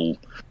actual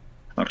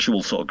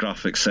sort of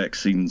graphic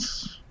sex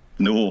scenes,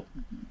 no,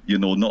 you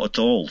know, not at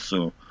all.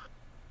 So.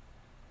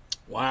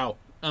 Wow.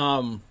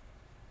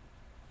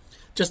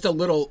 Just a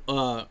little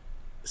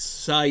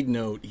side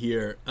note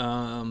here.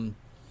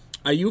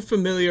 Are you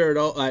familiar at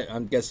all?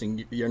 I'm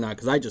guessing you're not,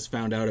 because I just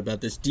found out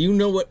about this. Do you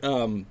know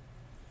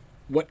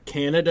what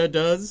Canada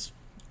does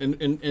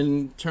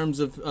in terms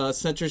of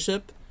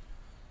censorship?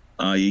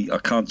 I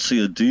can't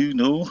say I do,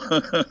 no.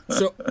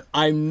 So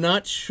I'm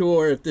not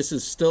sure if this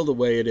is still the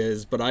way it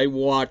is, but I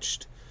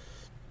watched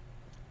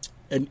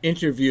an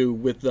interview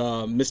with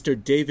Mr.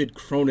 David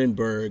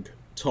Cronenberg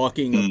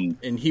talking,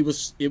 and it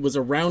was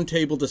a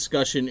roundtable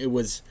discussion. It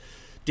was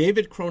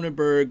David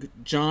Cronenberg,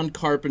 John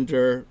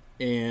Carpenter,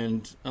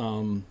 and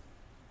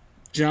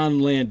John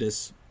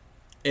Landis,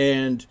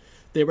 and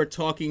they were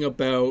talking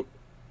about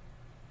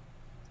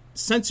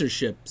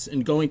censorships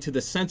and going to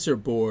the censor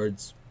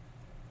boards.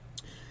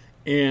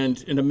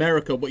 And in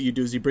America, what you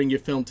do is you bring your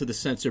film to the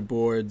censor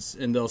boards,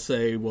 and they'll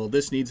say, well,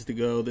 this needs to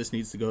go, this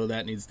needs to go,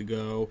 that needs to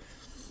go.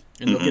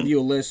 And they'll give you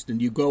a list,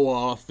 and you go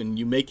off, and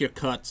you make your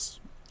cuts,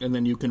 and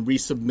then you can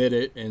resubmit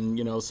it. And,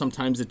 you know,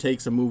 sometimes it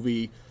takes a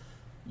movie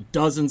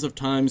dozens of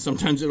times.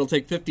 Sometimes it'll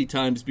take 50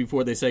 times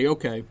before they say,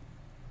 okay,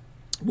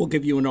 we'll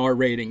give you an R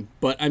rating.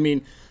 But, I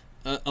mean,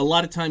 a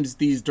lot of times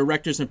these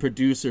directors and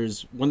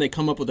producers, when they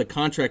come up with a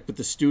contract with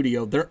the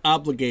studio, they're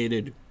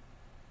obligated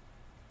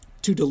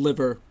to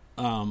deliver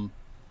a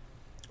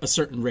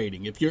certain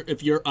rating.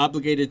 If you're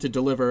obligated to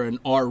deliver an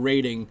R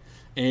rating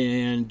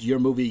and your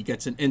movie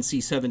gets an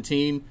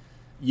NC-17,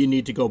 you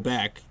need to go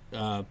back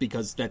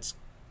because that's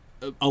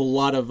a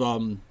lot of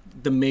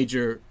the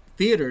major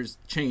theaters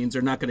chains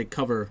are not going to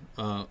cover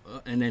an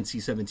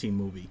NC-17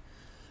 movie.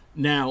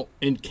 Now,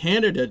 in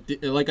Canada,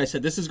 like I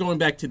said, this is going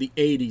back to the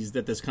 80s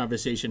that this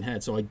conversation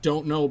had, so I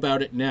don't know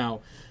about it now.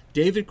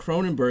 David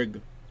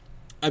Cronenberg,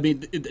 I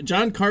mean,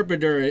 John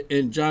Carpenter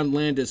and John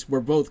Landis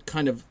were both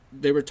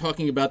they were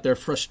talking about their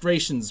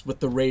frustrations with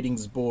the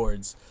ratings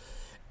boards.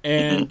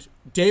 And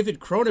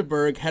David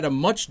Cronenberg had a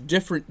much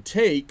different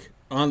take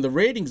on the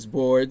ratings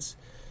boards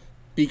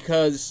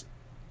because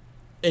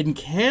in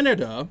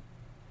Canada,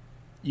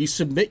 you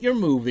submit your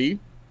movie,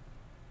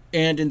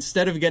 and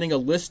instead of getting a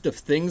list of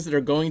things that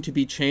are going to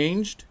be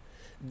changed,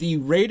 the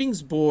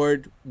ratings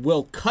board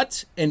will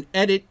cut and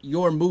edit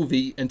your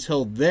movie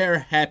until they're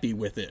happy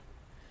with it.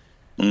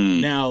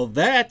 Now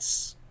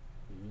that's,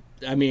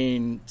 I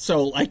mean,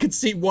 so I could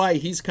see why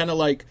he's kind of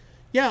like,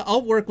 yeah,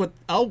 I'll work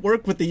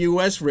with the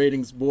U.S.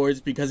 ratings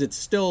boards, because it's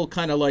still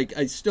kind of like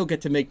I still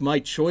get to make my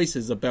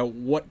choices about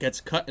what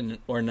gets cut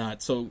or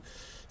not. So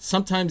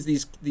sometimes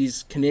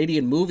these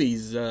Canadian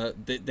movies,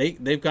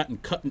 they've got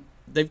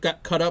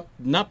cut up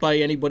not by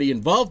anybody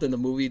involved in the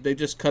movie. They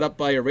just cut up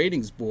by a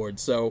ratings board.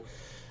 So,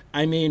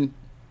 I mean,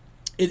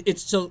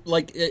 it's so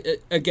like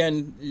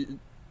again.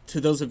 To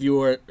those of you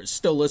who are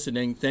still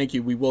listening, thank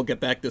you. We will get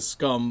back to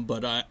Scum,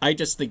 but I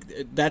just think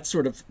that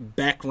sort of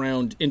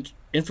background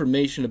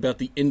information about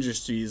the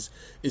industries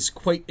is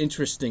quite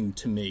interesting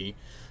to me.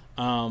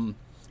 And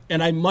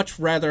I much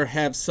rather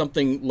have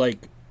something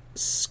like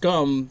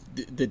Scum,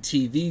 the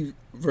TV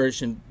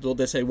version,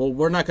 they say, well,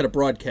 we're not going to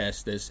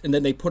broadcast this, and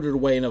then they put it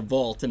away in a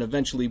vault, and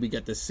eventually we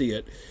get to see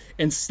it,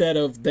 instead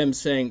of them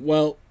saying,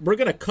 well, we're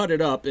going to cut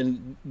it up,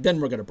 and then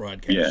we're going to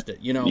broadcast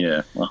it, you know?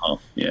 Yeah,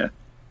 yeah.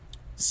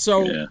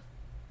 So,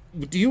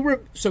 do you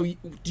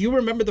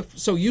remember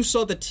so you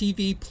saw the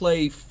TV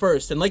play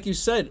first, and like you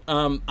said,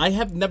 I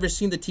have never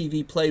seen the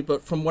TV play,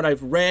 but from what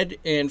I've read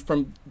and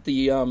from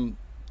the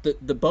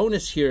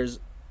bonus here's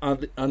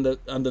on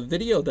the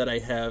video that I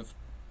have,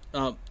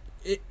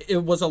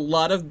 it was a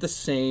lot of the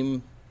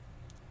same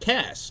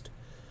cast.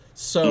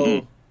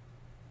 So,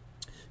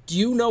 do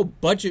you know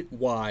budget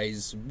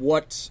wise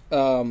what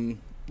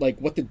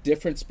what the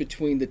difference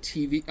between the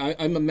TV?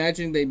 I'm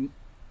imagining they.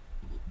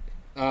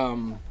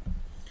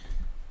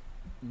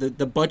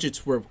 The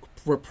budgets were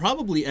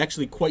probably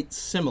actually quite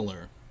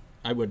similar,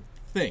 I would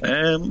think.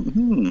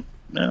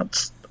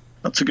 That's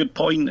a good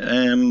point.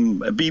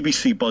 A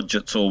BBC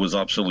budget's always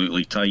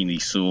absolutely tiny,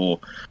 so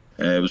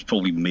it was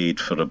probably made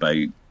for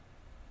about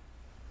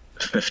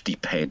 50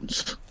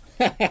 pence.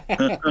 But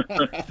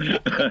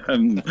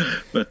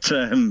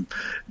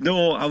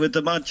no, I would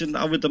imagine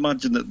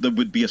that there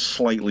would be a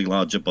slightly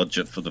larger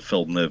budget for the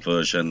film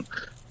version.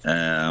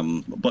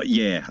 But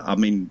yeah, I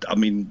mean,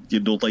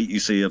 you know, like you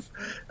say,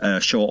 a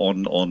shot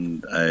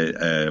on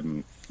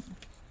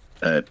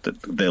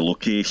their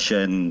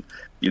location,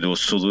 you know,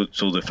 so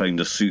they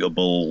found a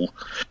suitable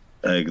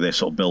their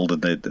sort of building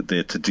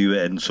there to do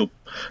it, and so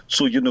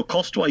you know,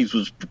 cost wise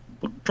was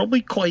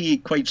probably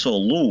quite sort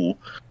of low.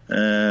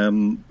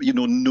 You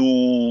know,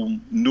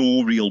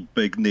 no real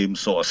big name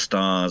sort of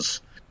stars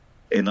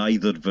in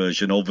either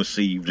version.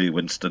 Obviously, Ray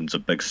Winston's a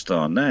big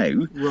star now,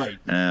 right?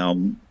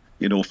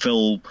 You know,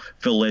 Phil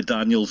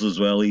Daniels as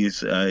well.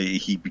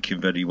 He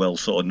became very well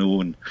sort of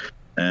known,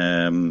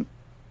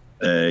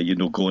 you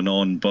know, going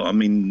on. But I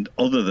mean,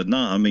 other than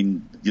that, I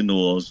mean, you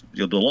know,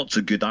 there are lots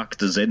of good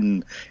actors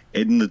in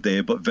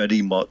there, but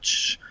very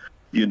much,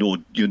 you know,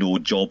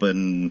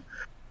 jobbing,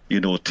 you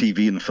know,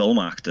 TV and film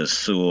actors.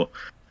 So,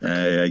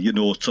 you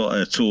know,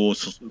 so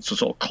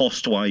sort of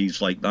cost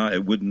wise like that,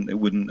 it wouldn't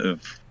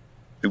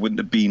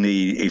have been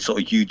a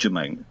sort of huge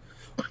amount.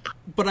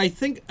 But I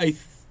think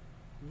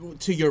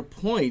to your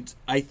point,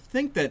 I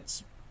think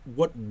that's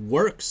what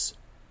works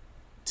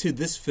to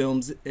this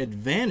film's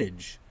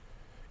advantage,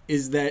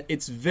 is that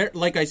it's very,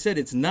 like I said,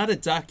 it's not a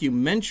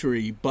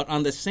documentary, but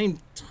on the same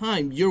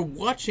time, you're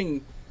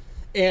watching,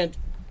 and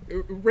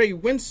Ray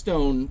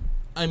Winstone,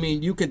 I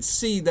mean, you could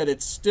see that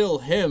it's still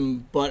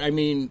him, but I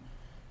mean,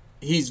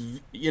 he's,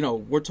 you know,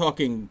 we're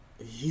talking,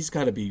 he's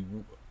got to be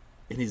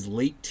in his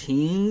late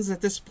teens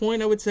at this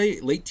point, I would say,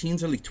 late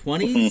teens, early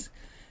 20s.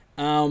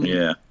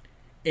 Yeah.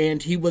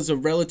 And he was a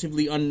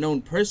relatively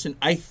unknown person.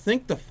 I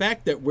think the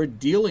fact that we're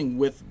dealing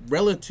with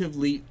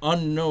relatively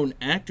unknown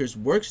actors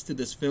works to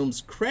this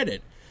film's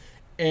credit.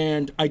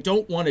 And I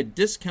don't want to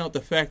discount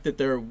the fact that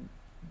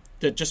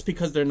that just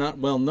because they're not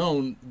well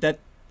known, that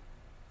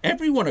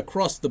everyone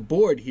across the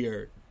board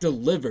here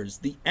delivers.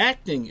 The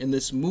acting in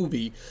this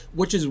movie,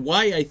 which is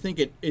why I think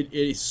it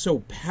is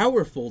so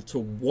powerful to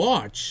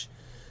watch,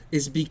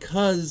 is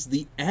because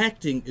the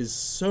acting is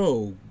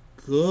so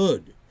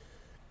good.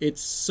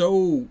 It's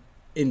so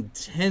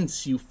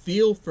intense. You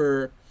feel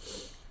for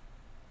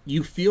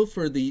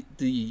the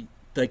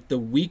like the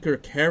weaker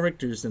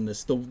characters in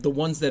this, the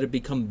ones that have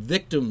become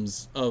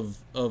victims of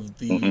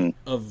the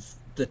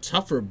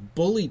tougher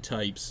bully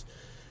types.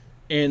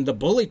 And the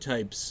bully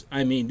types,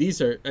 I mean, these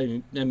are,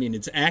 I mean,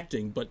 it's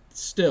acting, but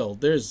still,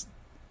 there's,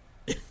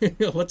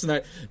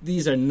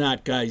 these are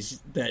not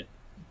guys that,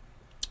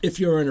 if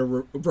you're in a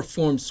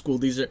reform school,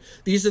 these are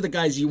the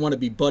guys you want to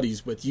be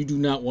buddies with. You do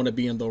not want to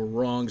be on the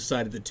wrong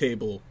side of the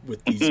table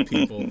with these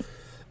people.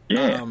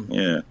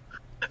 Yeah.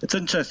 It's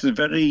interesting.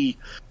 Very,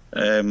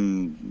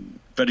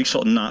 very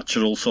sort of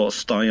natural sort of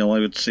style, I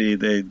would say.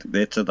 They're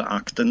to the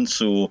acting.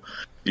 So,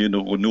 you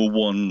know, no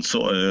one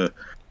sort of,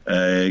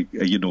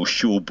 you know,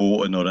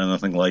 showboating or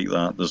anything like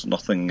that. There's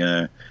nothing,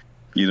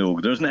 you know,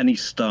 there isn't any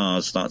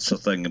stars. That's the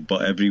thing.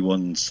 But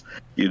everyone's,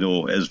 you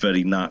know, is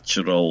very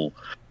natural.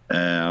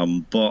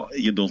 But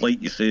you know,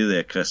 like you say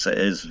there, Chris,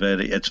 it's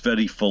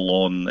very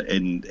full on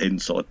in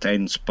sort of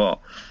tense. But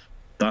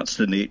that's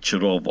the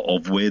nature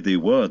of where they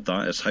were.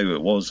 That is how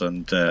it was,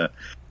 and the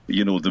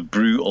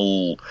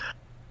brutal,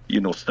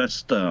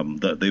 system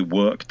that they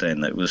worked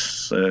in. It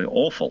was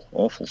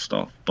awful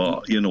stuff,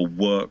 but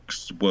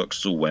works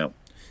so well.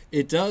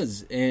 It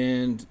does,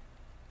 and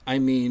I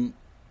mean,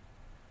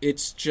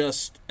 it's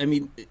just. I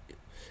mean,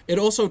 it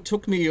also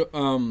took me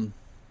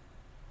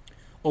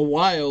a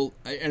while,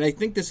 and I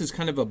think this is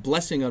kind of a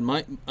blessing on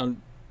my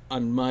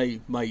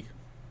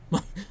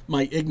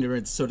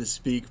ignorance, so to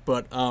speak.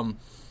 But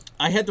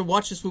I had to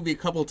watch this movie a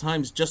couple of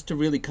times just to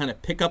really kind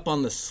of pick up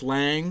on the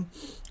slang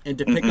and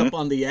to pick up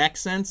on the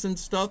accents and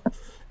stuff.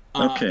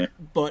 Okay.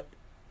 But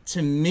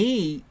to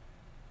me,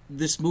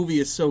 this movie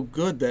is so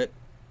good that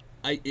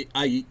I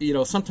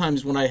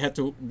sometimes when I have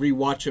to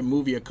rewatch a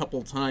movie a couple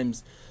of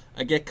times,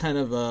 I get kind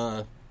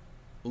of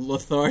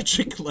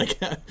lethargic, like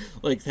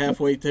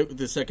halfway through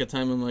the second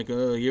time, I'm like,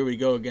 oh, here we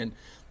go again.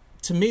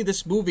 To me,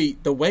 this movie,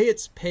 the way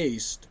it's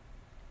paced,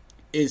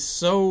 is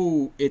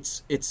so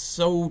it's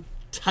so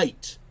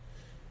tight,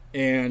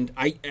 and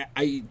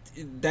I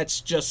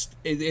that's just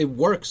it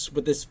works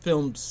with this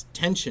film's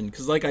tension,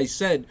 because like I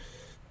said,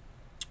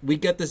 we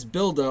get this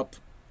build up,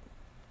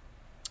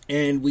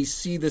 and we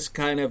see this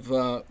kind of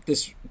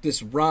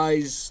this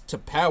rise to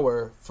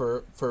power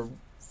for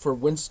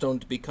Winstone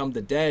to become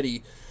the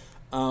daddy.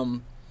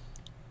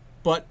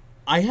 But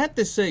I had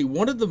to say,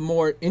 one of the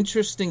more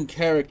interesting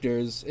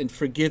characters, and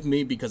forgive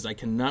me because I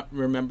cannot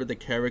remember the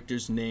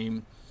character's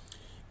name,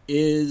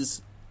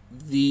 is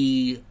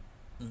the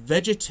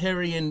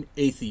vegetarian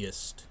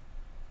atheist.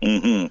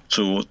 Mm-hmm.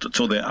 So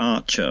the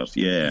archer,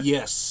 yeah.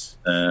 Yes.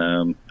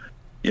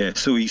 Yeah.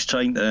 So he's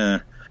trying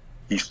to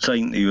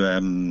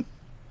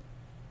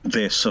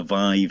they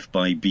survive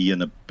by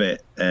being a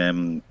bit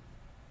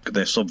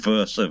they're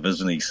subversive,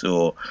 isn't he?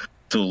 So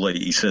like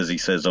he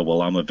says, oh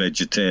well, I'm a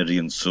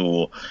vegetarian,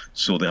 so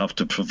they have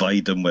to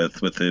provide him with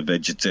the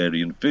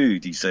vegetarian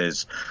food. He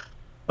says,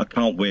 I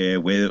can't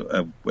wear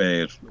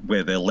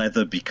their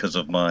leather because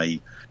of my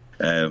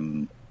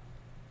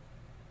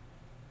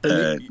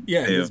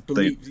his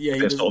belief. Yeah,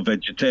 their sort of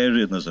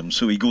vegetarianism.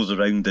 So he goes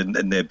around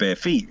in their bare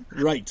feet.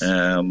 Right.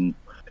 I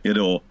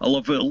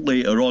love it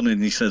later on,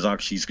 and he says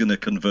actually he's going to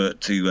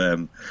convert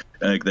to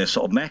their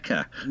sort of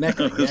Mecca.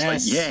 Mecca, I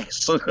was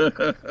yes. like,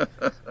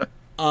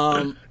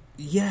 yes.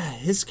 Yeah,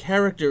 his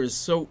character is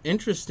so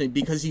interesting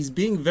because he's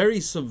being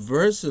very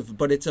subversive,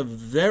 but it's a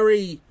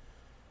very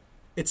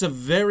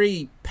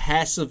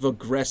passive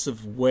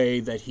aggressive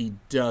way that he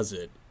does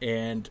it,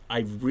 and I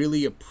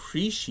really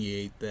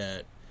appreciate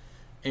that.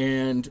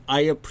 And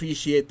I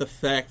appreciate the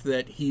fact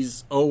that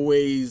he's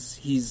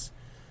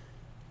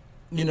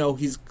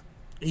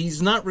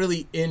not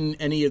really in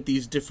any of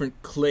these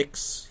different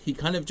cliques. He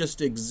kind of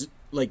just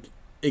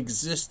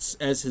exists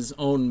as his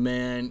own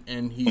man,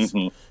 and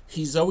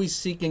he's always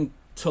seeking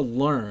to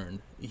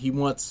learn. He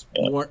wants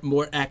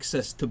more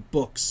access to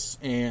books,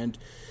 and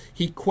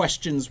he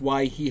questions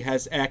why he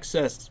has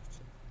access.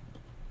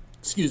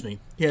 Excuse me.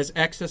 He has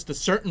access to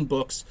certain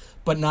books,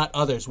 but not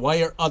others.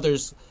 Why are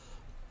others?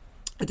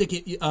 I think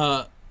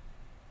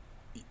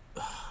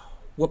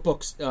what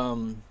books?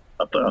 I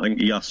think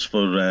he asked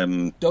for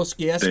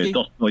Dostoevsky.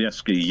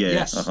 Dostoevsky, yeah.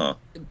 Yes, uh-huh.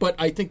 But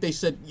I think they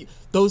said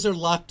those are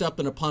locked up,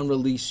 and upon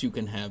release you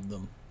can have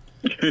them.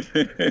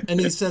 And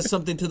he says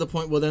something to the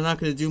point, well, they're not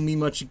going to do me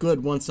much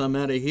good once I'm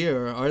out of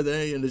here, are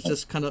they? And it's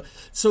just kind of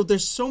so.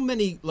 There's so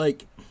many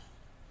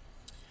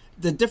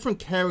the different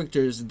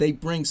characters. They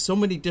bring so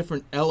many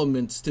different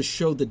elements to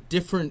show the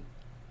different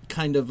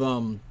kind of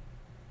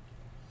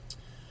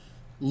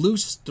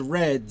loose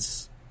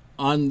threads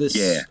on this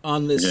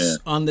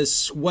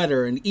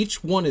sweater, and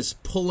each one is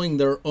pulling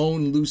their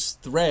own loose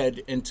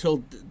thread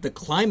until the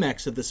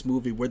climax of this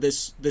movie, where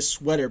this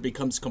sweater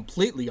becomes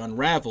completely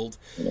unraveled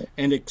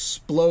and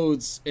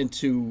explodes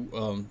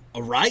into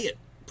a riot,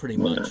 pretty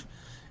much.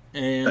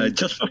 And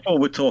just before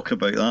we talk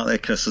about that, there,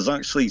 Chris, there's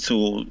actually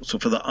so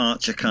for the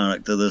Archer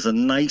character, there's a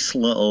nice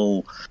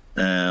little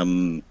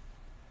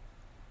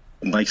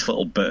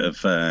bit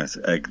of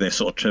their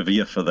sort of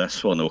trivia for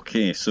this one.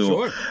 Okay, so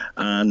sure.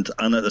 and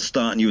at the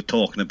start, you were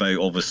talking about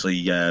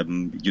obviously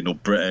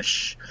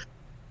British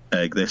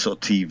their sort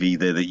of TV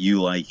there that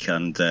you like,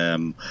 and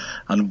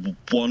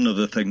one of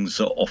the things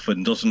that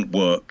often doesn't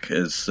work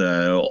is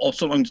or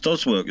sometimes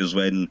does work is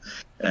when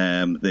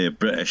their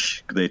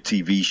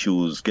TV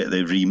shows get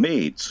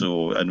remade.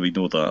 So, and we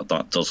know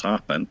that does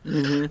happen.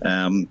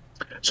 Mm-hmm.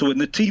 So in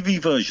the TV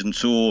version,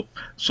 so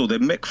the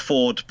Mick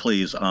Ford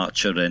plays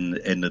Archer in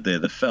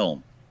the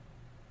film.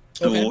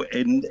 So Okay.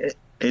 in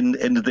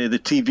the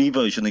TV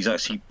version, he's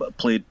actually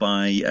played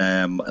by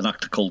an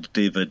actor called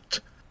David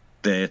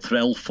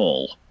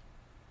Threlfall,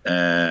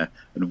 and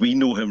we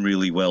know him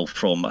really well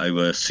from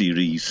our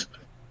series,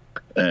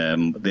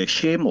 They're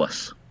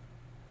Shameless.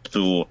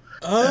 So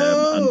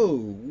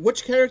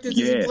which character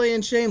did he play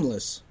in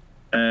Shameless?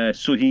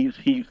 So he's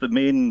the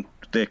main.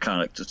 Their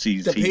characters.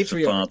 He's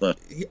the father.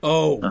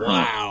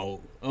 Wow.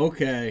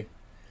 Okay.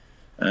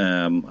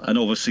 And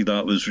obviously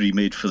that was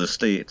remade for the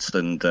States,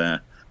 and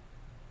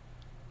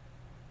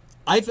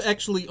I've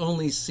actually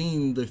only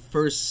seen the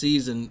first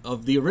season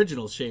of the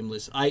original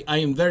Shameless. I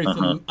am very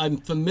I'm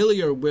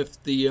familiar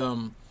with the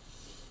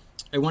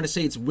I want to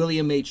say it's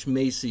William H.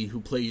 Macy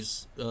who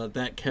plays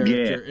that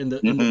character in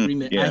the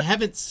remake. I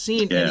haven't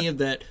seen any of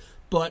that,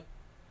 but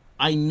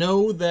I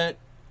know that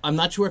I'm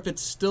not sure if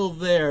it's still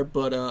there.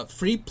 But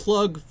free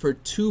plug for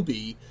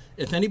Tubi.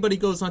 If anybody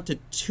goes onto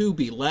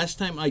Tubi, last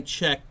time I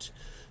checked,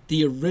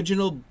 the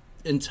original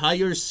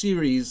entire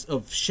series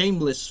of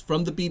Shameless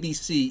from the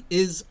BBC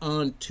is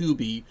on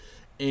Tubi,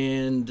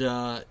 and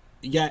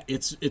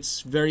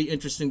it's very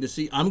interesting to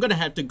see. I'm gonna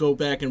have to go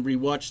back and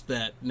rewatch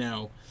that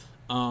now.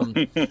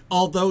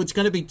 Although it's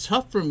going to be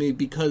tough for me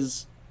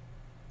because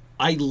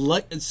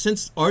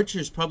since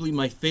Archer's probably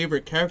my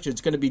favorite character,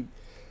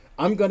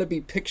 I'm going to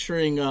be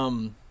picturing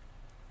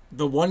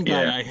the one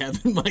guy I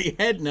have in my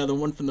head now, the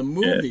one from the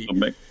movie.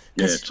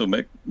 So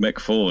Mick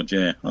Ford,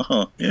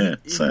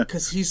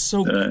 because he's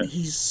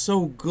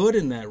so good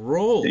in that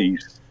role.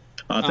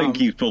 I think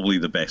he's probably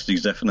the best.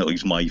 He's definitely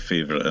my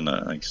favorite in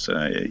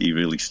it. He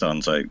really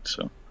stands out.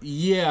 So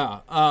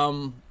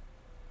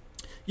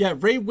yeah,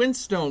 Ray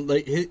Winstone,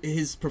 like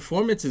his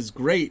performance is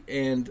great,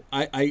 and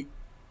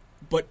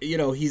but you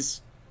know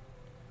he's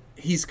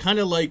kind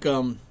of like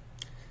a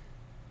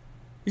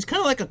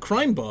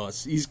crime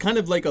boss. He's kind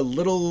of like a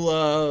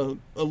little.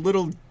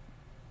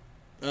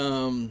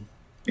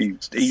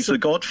 He's the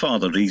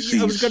Godfather. I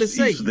was going to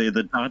say he's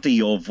the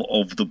daddy of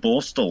the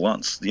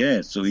Borstal.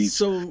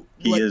 So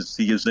he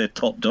is their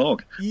top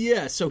dog.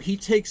 Yeah, so he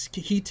takes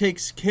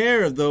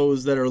care of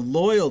those that are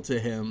loyal to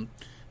him.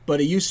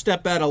 But you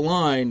step out of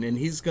line, and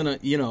he's gonna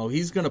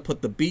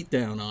put the beat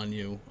down on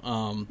you.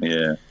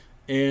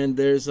 And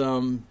there's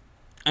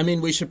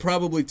we should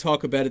probably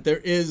talk about it.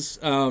 There is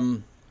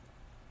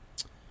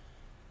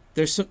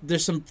there's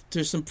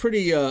some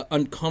pretty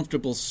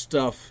uncomfortable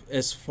stuff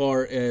as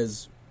far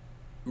as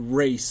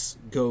race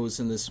goes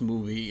in this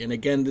movie. And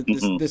again,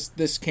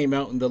 this came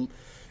out in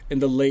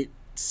the late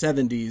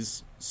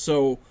 70s.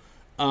 So,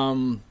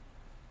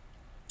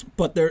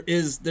 but there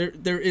is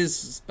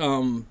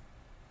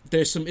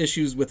there's some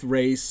issues with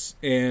race,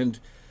 and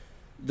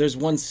there's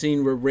one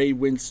scene where Ray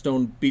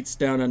Winstone beats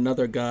down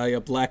another guy, a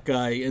black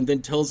guy, and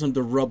then tells him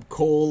to rub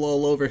coal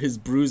all over his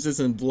bruises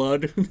and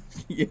blood,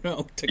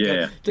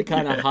 to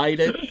kind of hide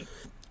it.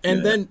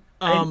 And then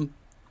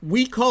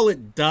we call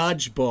it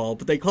dodgeball,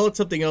 but they call it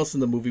something else in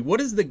the movie. What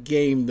is the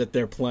game that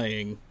they're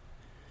playing?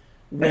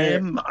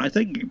 I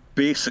think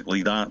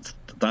basically that's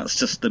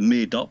just a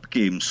made-up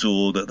game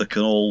so that they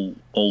can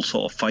all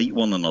sort of fight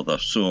one another.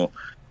 So.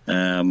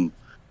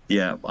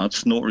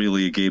 That's not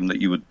really a game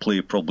that you would play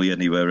probably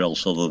anywhere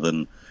else other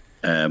than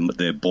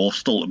the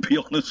Borstal, to be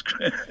honest,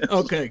 Chris.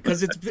 Okay,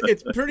 because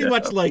it's pretty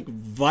much like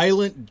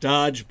violent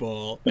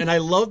dodgeball, and I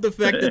love the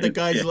fact that the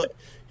guy's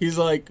he's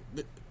like,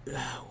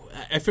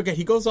 I forget,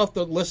 he goes off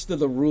the list of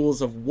the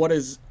rules of what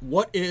is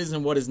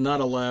and what is not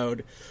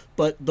allowed,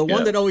 but the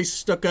one that always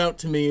stuck out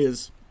to me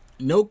is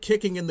no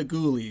kicking in the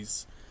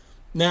ghoulies.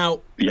 Now,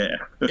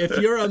 if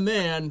you're a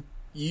man,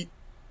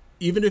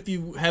 even if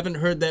you haven't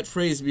heard that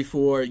phrase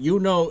before, you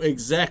know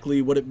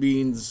exactly what it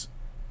means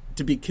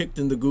to be kicked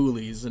in the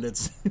ghoulies, and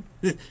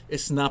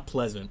it's not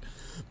pleasant.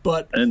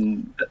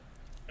 And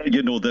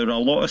there are a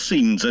lot of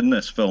scenes in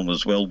this film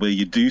as well where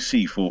you do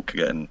see folk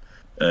getting,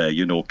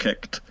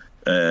 kicked,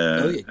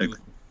 right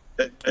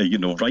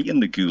in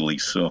the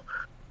ghoulies. So.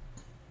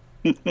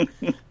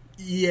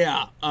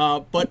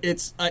 But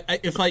it's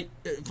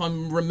if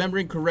I'm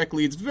remembering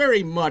correctly, it's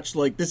very much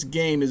like this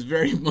game is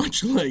very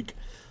much like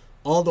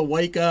all the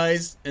white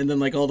guys and then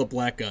like all the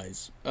black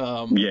guys.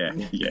 So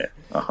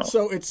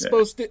it's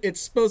supposed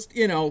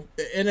to,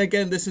 and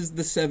again, this is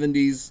the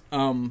 70s.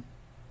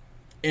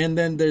 And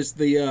then there's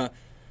the,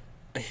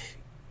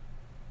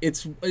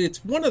 it's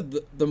one of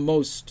the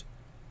most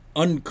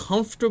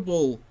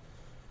uncomfortable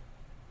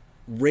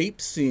rape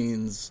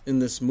scenes in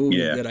this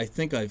movie that I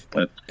think I've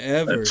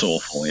ever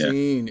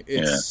seen.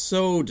 It's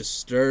so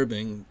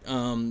disturbing.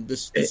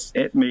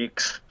 It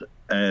makes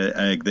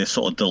their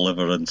sort of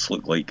deliverance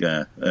look like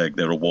they're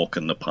a walk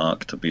in the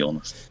park, to be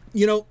honest.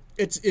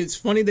 It's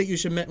funny that you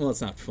should mention. Well,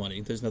 it's not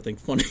funny. There's nothing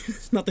funny.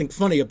 There's nothing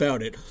funny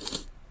about it.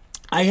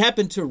 I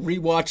happened to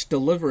rewatch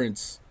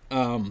Deliverance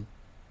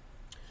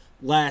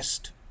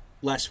last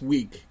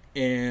week,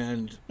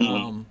 and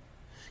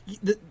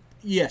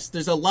yes,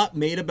 there's a lot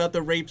made about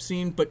the rape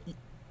scene, but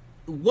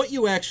what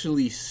you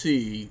actually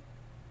see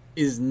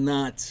is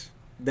not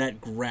that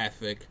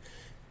graphic,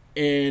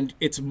 and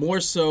it's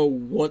more so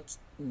what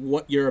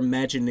your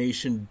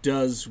imagination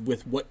does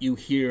with what you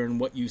hear and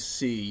what you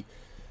see.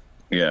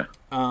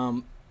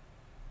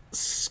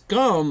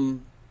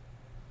 Scum,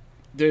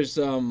 there's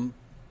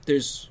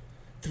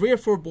 3 or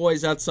 4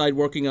 boys outside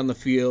working on the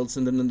fields,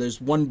 and then there's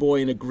one boy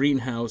in a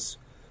greenhouse.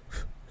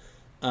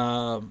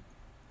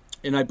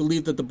 And I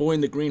believe that the boy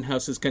in the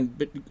greenhouse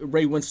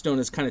Ray Winstone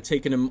has kind of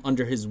taken him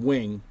under his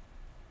wing.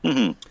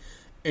 Mm-hmm.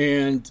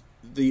 And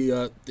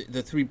the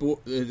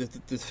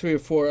 3 or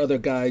 4 other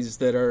guys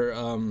that are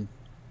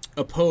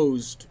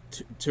opposed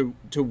to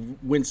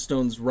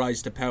Winstone's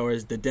rise to power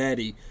as the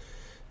daddy,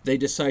 they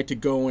decide to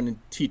go in and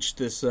teach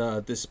this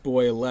this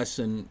boy a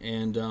lesson,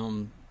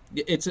 and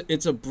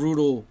it's a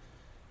brutal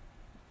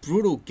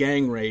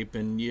gang rape,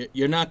 and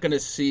you're not going to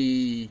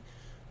see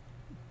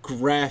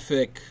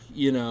graphic,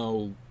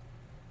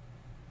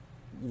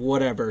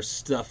 whatever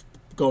stuff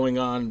going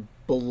on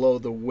below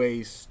the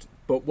waist,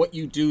 but what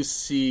you do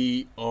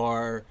see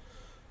are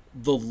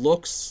the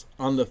looks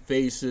on the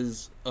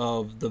faces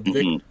of the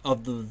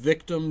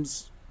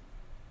victims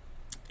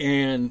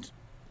and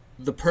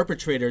the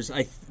perpetrators.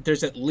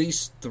 There's at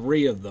least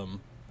 3 of them.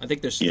 I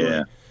think there's 3.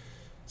 Yeah.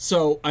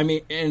 So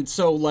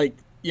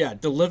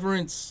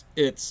Deliverance,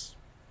 it's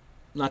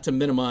not to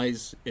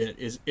minimize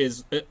it,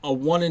 is a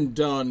one and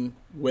done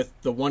with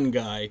the one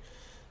guy.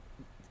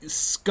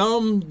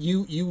 Scum,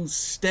 you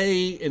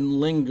stay and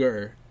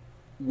linger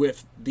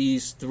with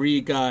these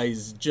 3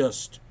 guys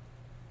just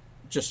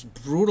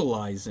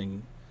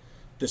brutalizing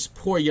this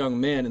poor young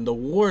man in the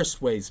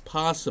worst ways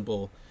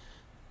possible.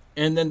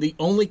 And then the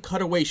only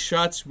cutaway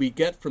shots we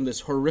get from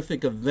this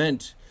horrific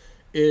event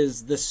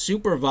is the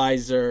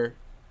supervisor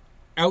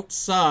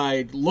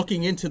outside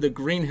looking into the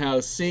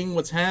greenhouse, seeing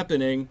what's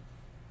happening,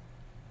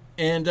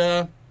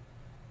 and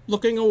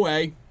looking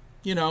away,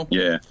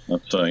 Yeah,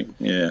 that's right,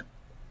 yeah.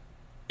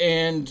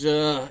 And,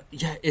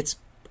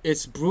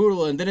 it's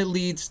brutal, and then it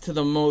leads to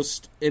then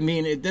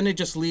it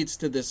just leads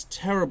to this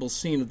terrible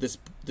scene of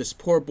this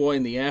poor boy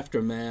in the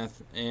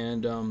aftermath,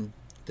 and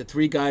the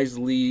 3 guys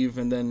leave,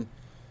 and then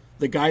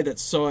the guy that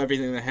saw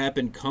everything that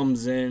happened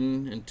comes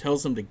in and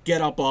tells him to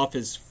get up off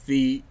his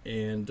feet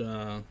and,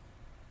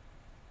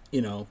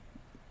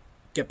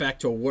 get back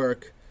to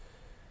work.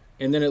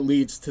 And then it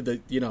leads to the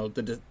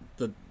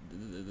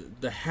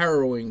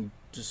harrowing,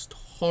 just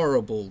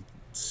horrible,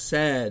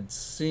 sad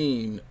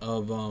scene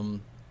of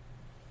him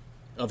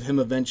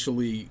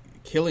eventually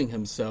killing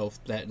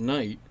himself that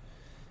night.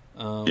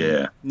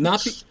 But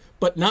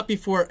not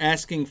before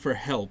asking for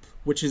help,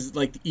 which is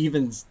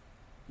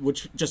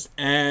which just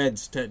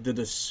adds to the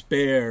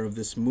despair of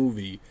this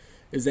movie,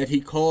 is that he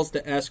calls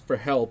to ask for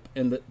help,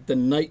 and the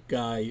night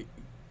guy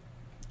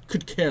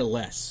could care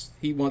less.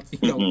 He wants,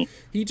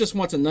 he just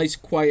wants a nice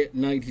quiet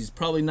night. He's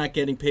probably not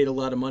getting paid a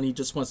lot of money. He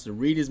just wants to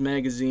read his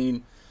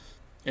magazine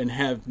and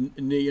have,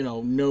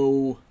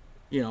 no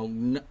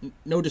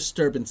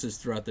disturbances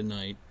throughout the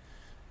night.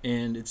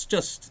 And it's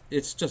just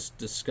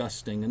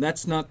disgusting. And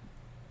that's the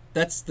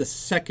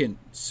second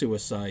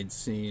suicide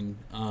scene.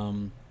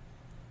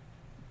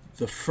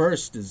 The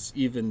first is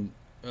even,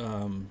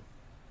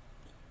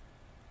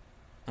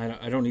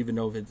 I don't even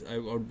know if I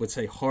would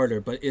say harder,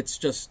 but it's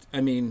just,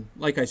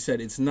 like I said,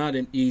 it's not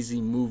an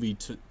easy movie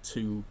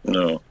to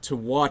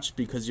watch,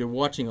 because you're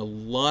watching a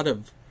lot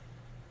of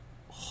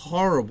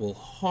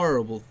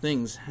horrible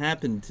things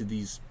happen to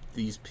these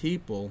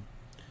people.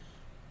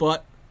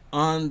 But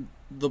on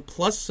the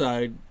plus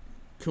side,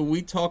 can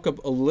we talk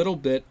a little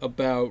bit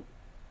about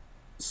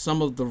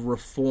some of the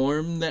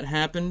reform that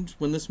happened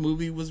when this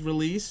movie was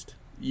released?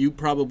 You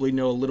probably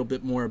know a little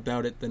bit more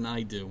about it than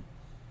I do.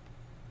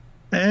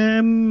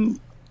 I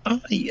think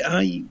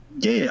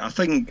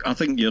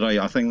you're right.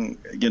 I think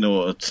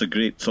it's a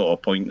great sort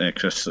of point there,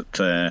 Chris.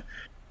 That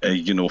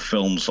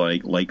films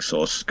like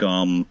sort of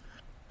Scum,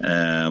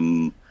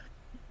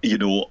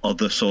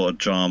 other sort of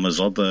dramas,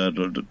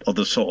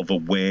 other sort of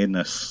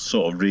awareness,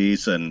 sort of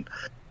raising,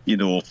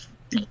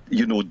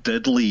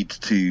 did lead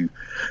to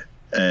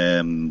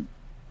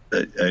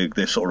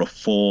the sort of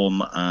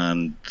reform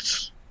and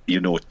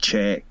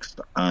checks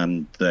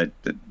and the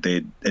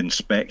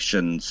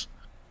inspections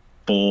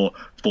for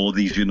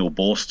these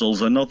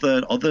bostels and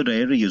other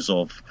areas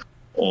of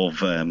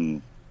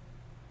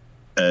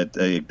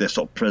the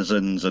sort of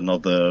prisons and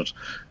other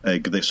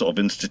the sort of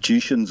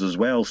institutions as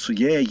well. So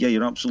yeah,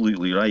 you're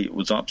absolutely right. It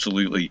was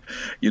absolutely,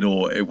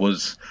 it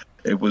was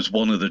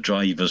one of the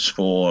drivers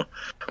for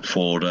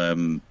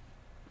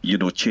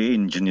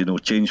change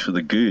and change for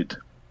the good.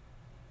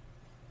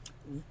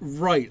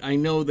 Right. I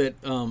know that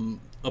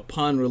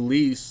upon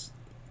release,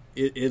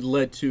 it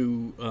led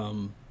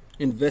to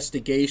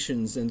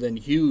investigations and then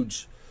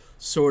huge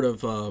sort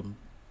of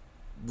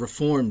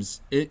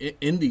reforms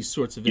in these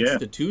sorts of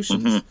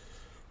institutions,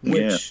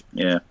 which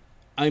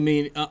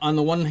on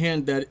the one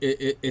hand, that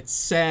it's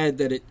sad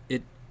that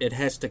it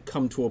has to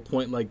come to a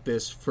point like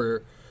this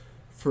for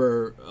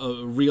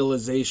a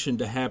realization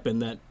to happen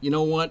that,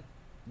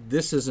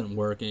 this isn't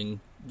working.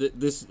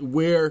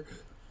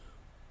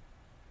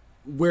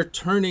 We're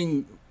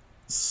turning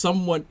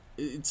some of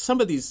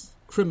these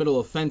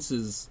criminal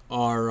offenses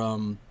are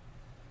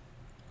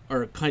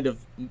kind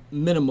of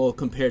minimal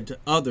compared to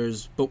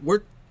others, but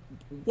what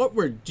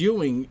we're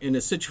doing in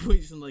a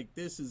situation like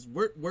this is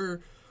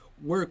we're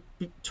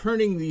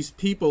turning these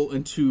people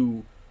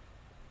into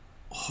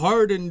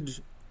hardened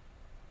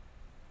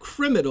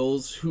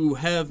criminals who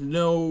have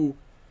no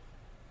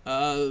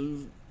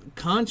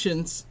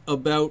conscience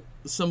about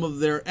some of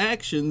their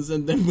actions,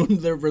 and then when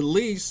they're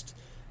released,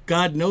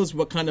 God knows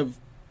what kind of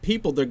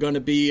people they're going to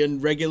be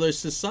in regular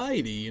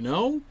society,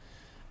 Well,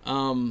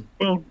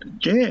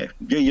 yeah,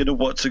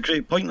 it's a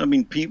great point. I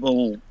mean,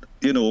 people,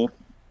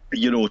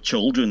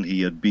 children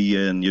here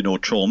being,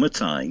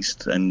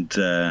 traumatized, and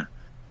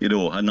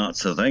and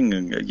that's the thing,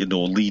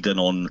 leading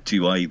on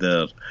to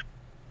either,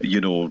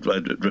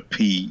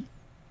 repeat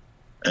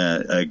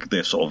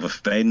their sort of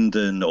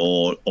offending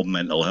or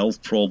mental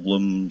health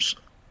problems,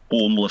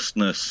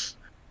 homelessness,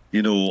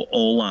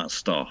 all that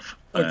stuff.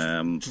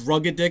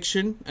 Drug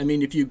addiction. I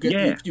mean, if you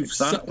get,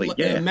 exactly.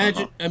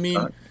 Imagine. I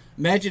mean,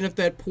 imagine if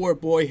that poor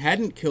boy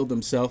hadn't killed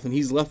himself and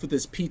he's left with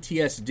this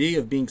PTSD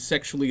of being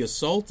sexually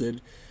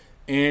assaulted,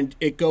 and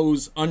it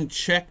goes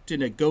unchecked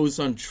and it goes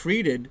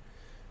untreated.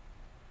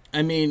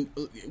 I mean,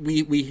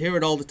 we hear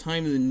it all the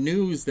time in the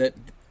news that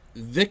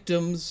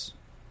victims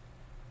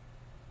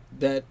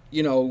that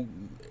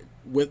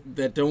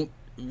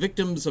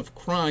victims of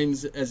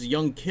crimes as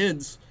young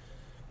kids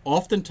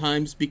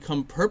oftentimes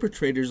become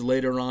perpetrators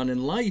later on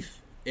in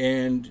life,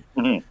 and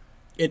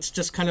it's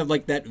just kind of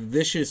like that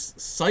vicious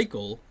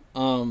cycle,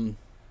 and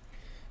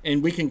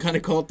we can kind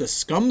of call it the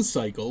scum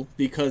cycle,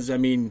 because I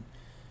mean,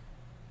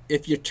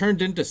 if you're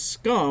turned into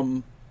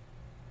scum,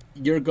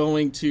 you're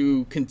going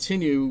to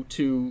continue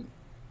to,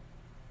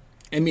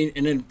 I mean,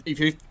 and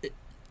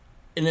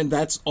then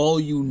that's all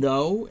you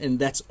know, and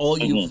that's all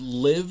you've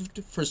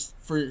lived for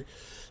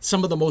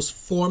some of the most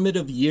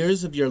formative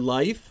years of your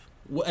life.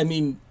 I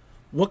mean,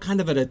 what kind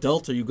of an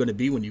adult are you going to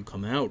be when you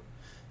come out?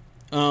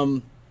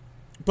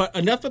 But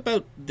enough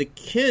about the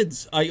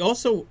kids.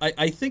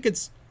 I think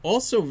it's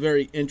also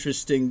very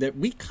interesting that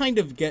we kind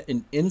of get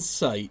an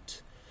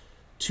insight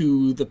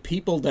to the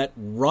people that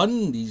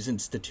run these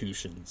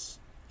institutions.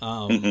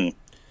 And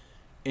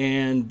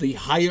the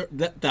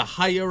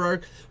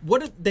hierarchy.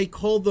 What did they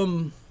call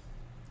them?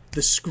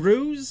 The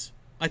screws,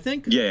 I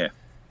think. Yeah,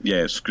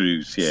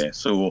 screws. Yeah,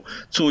 so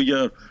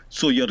your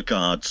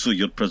guards, so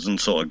your prison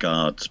sort of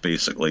guards,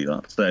 basically.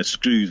 That's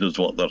screws is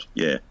what they're.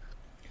 Yeah.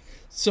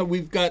 So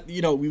we've got,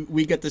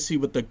 we get to see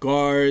what the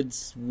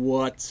guards,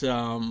 what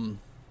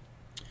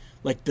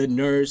like the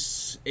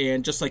nurse,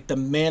 and just like the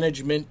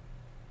management.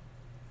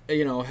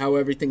 How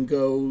everything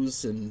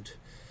goes, and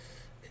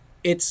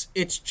it's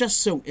just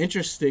so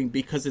interesting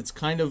because it's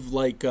kind of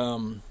like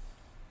the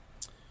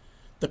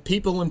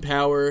people in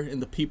power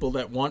and the people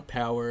that want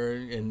power,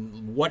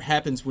 and what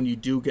happens when you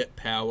do get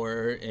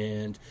power,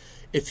 and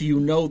if you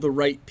know the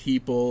right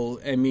people.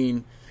 I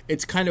mean,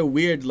 it's kind of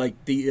weird, like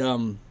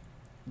the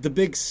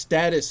big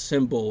status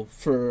symbol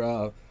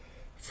for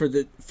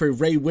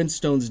Ray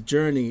Winstone's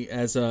journey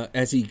as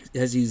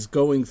he's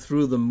going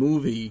through the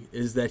movie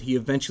is that he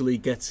eventually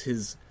gets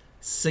his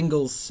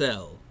single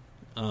cell.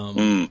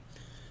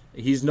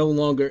 He's no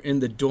longer in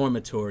the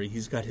dormitory.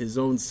 He's got his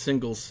own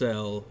single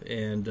cell,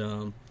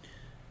 and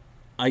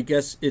I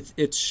guess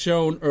it's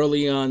shown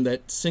early on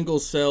that single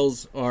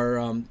cells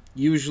are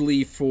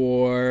usually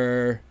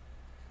for.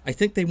 I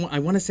think I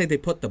want to say they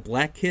put the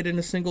black kid in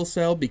a single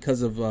cell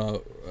because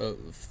of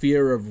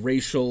fear of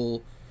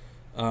racial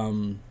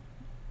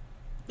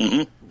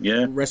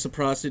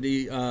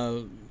reciprocity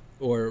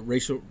or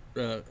racial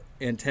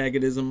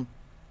antagonism.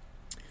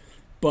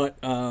 But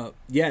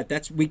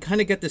we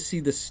kind of get to see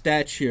the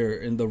stature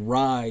and the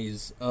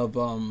rise of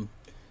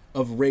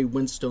Ray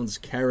Winstone's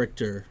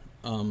character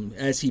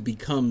as he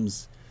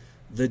becomes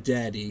the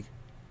daddy.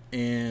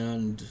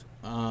 And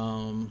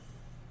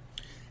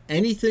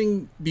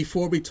anything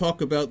before we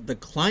talk about the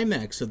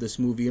climax of this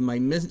movie? Am I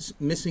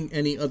missing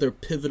any other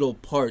pivotal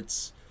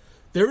parts?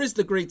 There is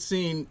the great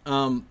scene.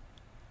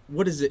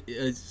 What is it?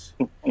 Is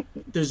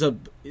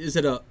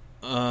it a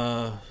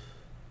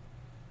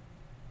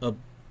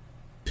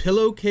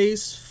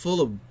pillowcase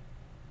full of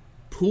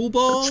pool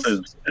balls?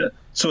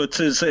 So it's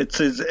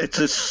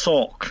a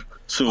sock.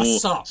 So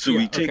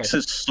he takes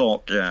his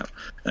sock. Yeah.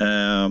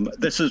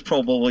 This is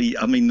probably.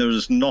 I mean,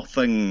 there's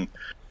nothing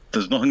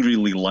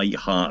really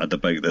light-hearted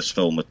about this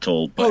film at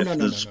all. But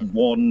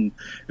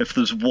if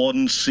there's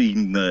one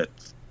scene that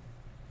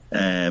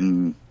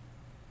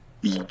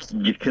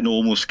you can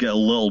almost get a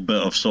little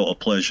bit of sort of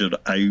pleasure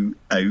out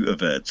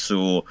of it.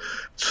 So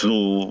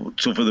for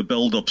the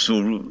build-up,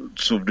 so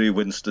Ray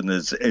Winstone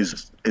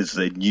is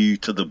new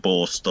to the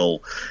boss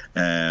still.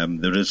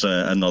 There is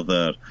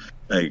another.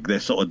 Their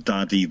sort of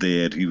daddy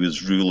there who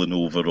was ruling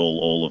over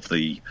all of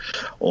the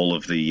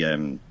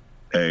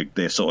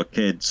their sort of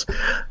kids.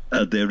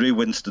 The Ray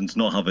Winstone's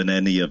not having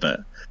any of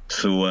it.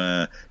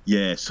 So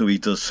so he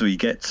does. So he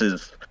gets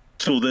his.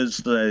 So there's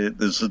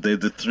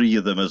the three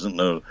of them, isn't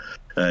there?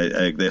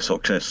 Their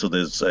sort of so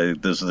there's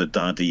the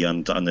daddy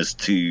and his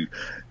two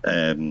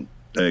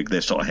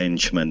their sort of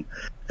henchmen,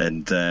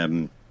 and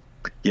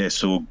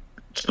so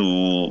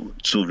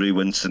Ray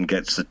Winstone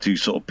gets the two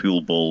sort of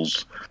pool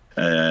balls.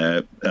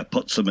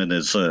 Puts them in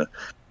his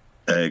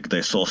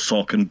their sort of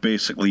sock and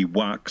basically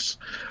whacks.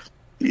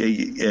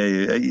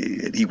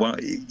 He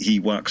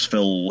whacks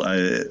Phil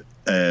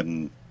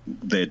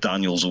their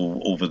Daniels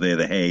over there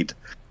the head.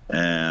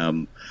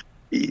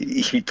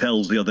 He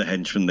tells the other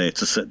henchman there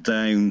to sit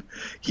down.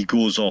 He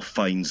goes off,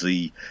 finds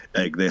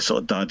their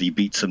sort of daddy,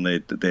 beats him there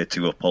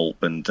to a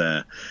pulp, and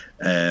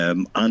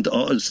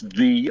utters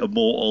the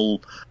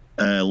immortal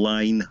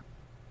line,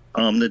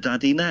 I'm the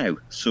daddy now.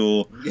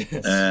 So,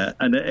 Yes.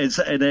 and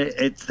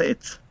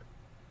it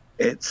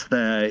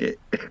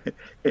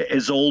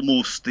is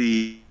almost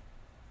the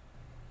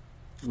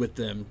with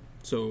them.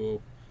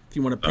 So if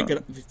you want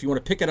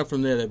to pick it up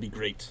from there, that'd be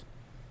great.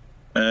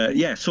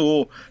 yeah.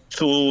 So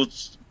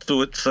it's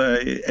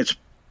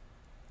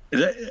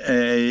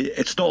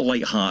not a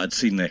light-hearted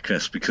scene there,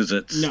 Chris, because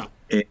it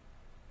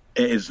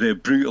is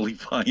brutally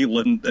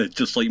violent,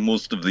 just like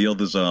most of the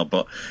others are.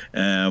 But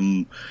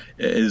it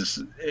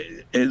is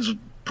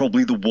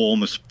probably the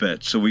warmest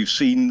bit. So we've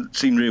seen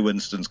Ray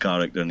Winston's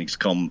character, and he's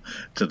come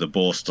to the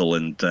Borstal,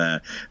 and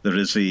there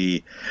is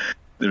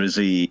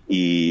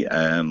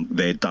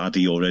their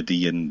daddy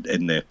already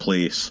in their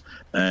place,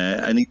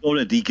 and he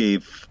already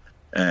gave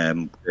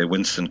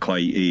Winston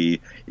quite a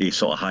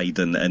sort of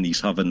hiding, and he's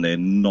having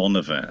none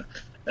of it.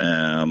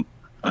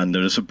 And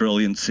there is a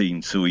brilliant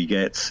scene. So he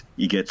gets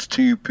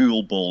 2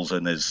 pool balls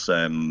in his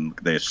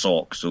their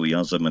socks, so he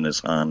has them in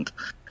his hand.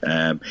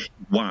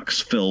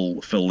 Whacks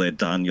Phil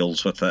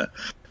Daniels with it.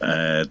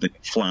 That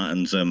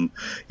flattens him.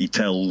 He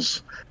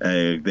tells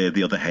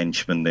the other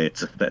henchmen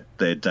that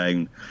they're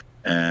down.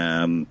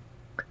 And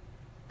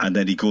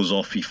then he goes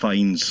off. He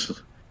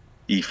finds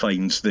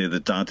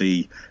the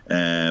daddy.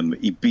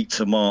 He beats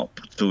him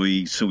up. So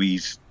he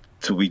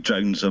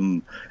drowns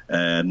him.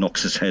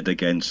 Knocks his head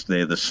against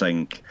the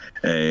sink.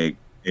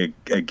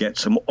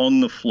 Gets him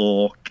on the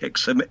floor.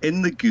 Kicks him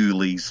in the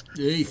ghoulies.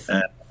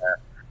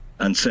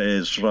 And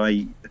says,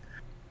 "Right,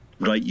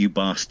 you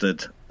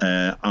bastard.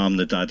 I'm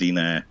the daddy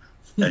now."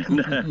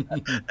 And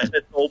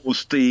it's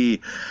almost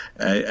the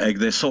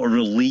sort of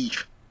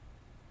relief.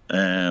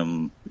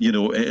 It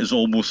is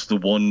almost the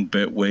one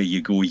bit where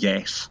you go,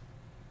 yes.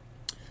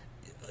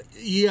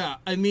 Yeah,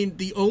 I mean,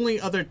 the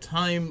only other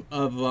time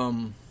of,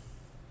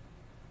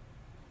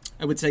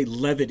 I would say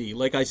levity,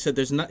 like I said,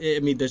 there's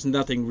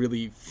nothing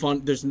really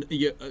fun.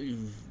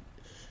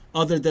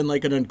 Other than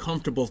like an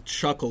uncomfortable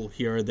chuckle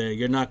here or there,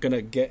 you're not going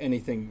to get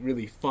anything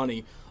really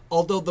funny.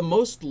 Although the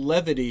most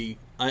levity,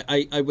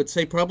 I would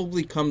say,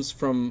 probably comes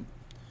from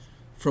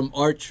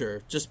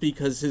Archer, just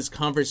because his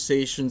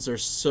conversations are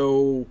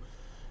so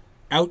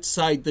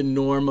outside the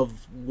norm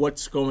of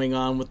what's going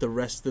on with the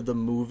rest of the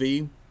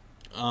movie.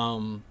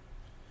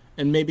 And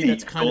maybe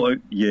that's kind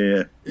of...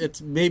 Yeah.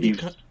 It's maybe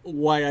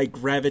why I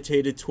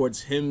gravitated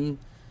towards him,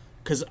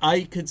 because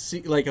I could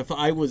see, like, if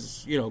I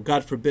was,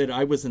 God forbid,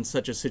 I was in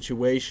such a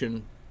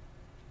situation,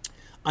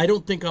 I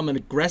don't think I'm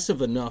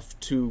aggressive enough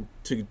to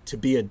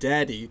be a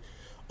daddy,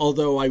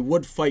 although I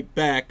would fight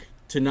back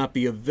to not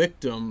be a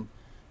victim.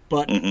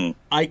 But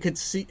I could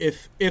see,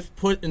 if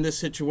put in this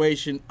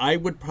situation, I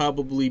would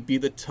probably be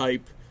the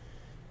type...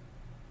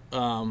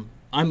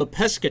 I'm a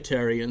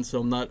pescatarian,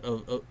 so I'm not...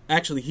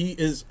 actually, he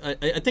is...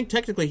 I think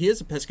technically he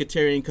is a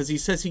pescatarian, because he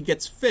says he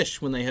gets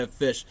fish when they have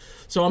fish.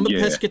 So I'm a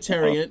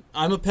pescatarian.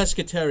 I'm a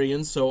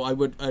pescatarian, so I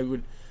would... I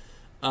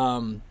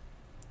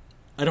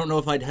don't know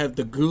if I'd have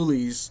the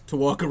ghoulies to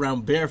walk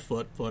around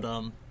barefoot, but...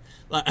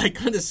 I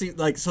kind of see,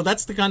 like, so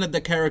that's the kind of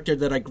the character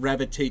that I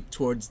gravitate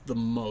towards the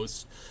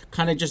most.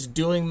 Kind of just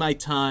doing my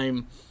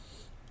time,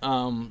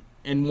 and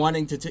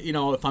wanting to,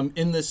 if I'm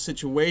in this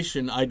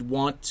situation, I'd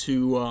want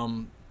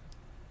to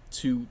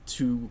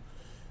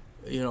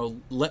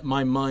let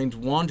my mind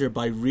wander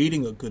by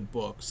reading a good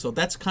book. So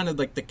that's kind of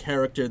like the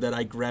character that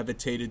I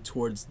gravitated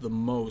towards the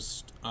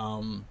most.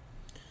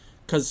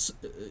 'Cause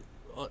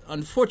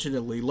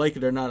unfortunately, like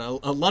it or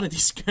not, a lot of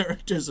these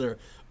characters are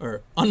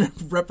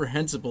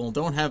unreprehensible and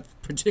don't have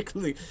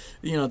particularly,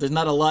 there's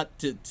not a lot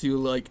to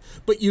like.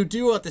 But you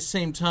do at the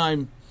same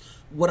time,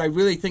 what I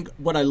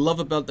love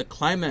about the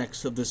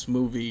climax of this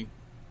movie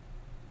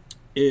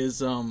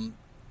is, I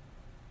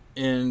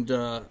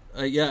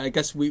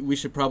guess we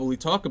should probably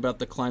talk about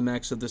the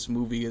climax of this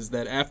movie, is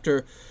that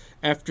after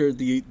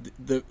the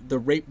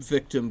rape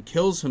victim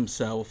kills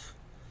himself,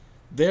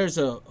 there's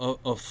a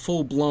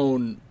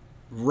full-blown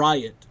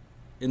riot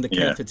in the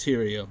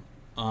cafeteria,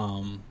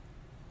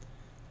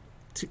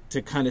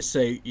 to kind of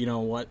say, you know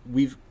what,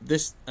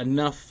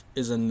 enough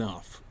is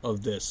enough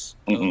of this,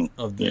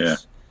 of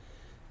this.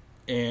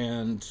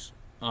 And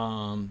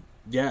so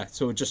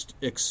it just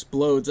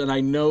explodes. And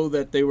I know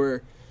that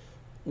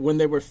when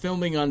they were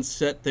filming on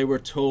set, they were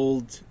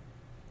told,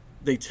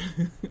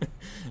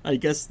 I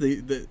guess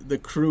the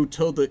crew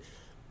told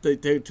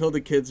they told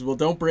the kids, well,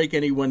 don't break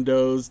any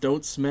windows,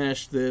 don't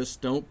smash this,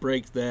 don't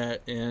break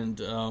that.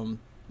 And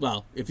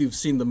well, if you've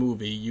seen the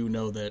movie, you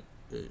know that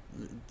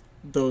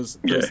those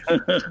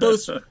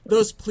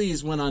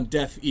pleas went on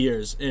deaf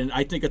ears, and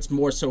I think it's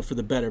more so for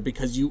the better,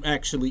 because you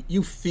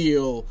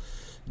feel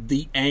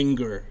the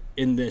anger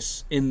in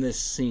this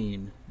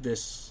scene,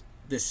 this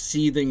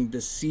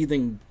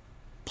seething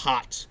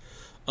pot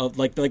of,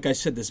 like I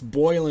said, this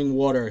boiling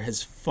water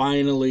has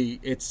finally,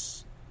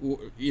 it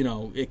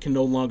can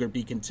no longer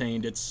be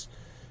contained. It's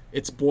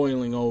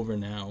boiling over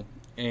now.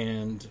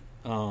 And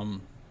the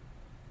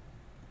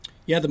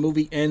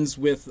movie ends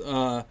with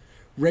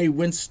Ray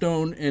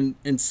Winstone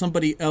and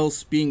somebody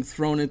else being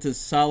thrown into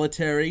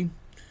solitary,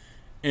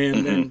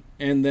 and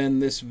then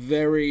this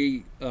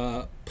very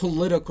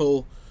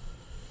political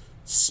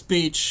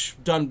speech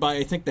done by,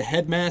 I think, the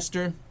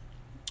headmaster,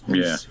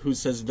 who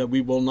says that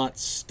we will not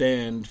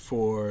stand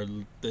for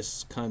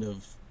this kind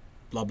of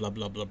blah blah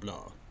blah blah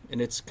blah, and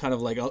it's kind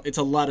of like it's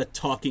a lot of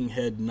talking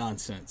head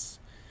nonsense,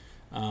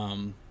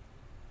 kind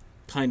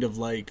of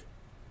like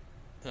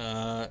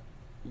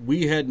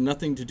we had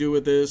nothing to do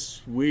with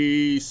this.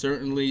 We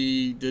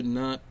certainly did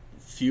not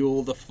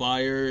fuel the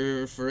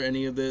fire for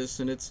any of this,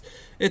 and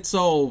it's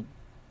all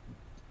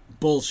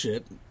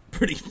bullshit,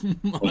 pretty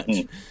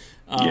much.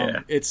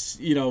 It's,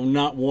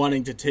 not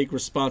wanting to take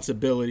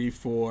responsibility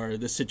for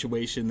the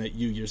situation that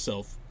you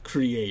yourself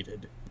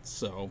created.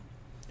 So,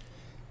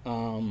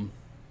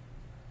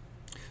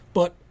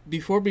 but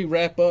before we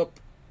wrap up,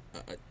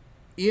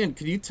 Ian,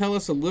 could you tell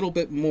us a little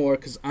bit more,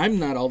 because I'm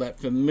not all that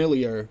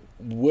familiar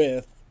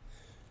with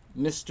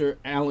Mr.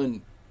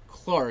 Alan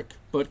Clarke,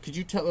 but could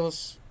you tell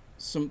us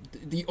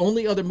the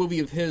only other movie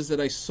of his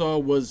that I saw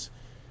was,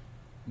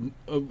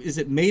 is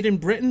it Made in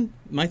Britain?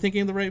 Am I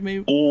thinking of the right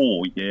movie?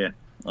 Oh, yeah.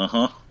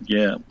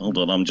 Yeah. Hold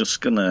on. I'm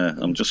just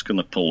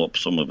gonna pull up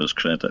some of his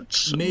credits.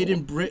 So. Made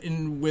in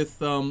Britain with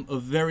a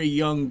very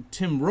young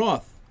Tim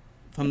Roth,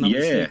 if I'm not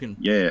mistaken.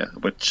 Yeah.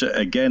 Which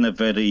again, a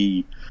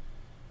very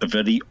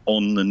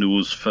on the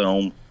nose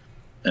film.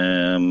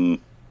 Right,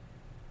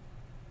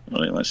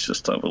 let's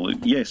just have a look.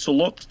 Yeah, so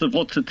lots of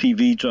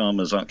TV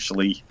dramas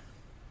actually.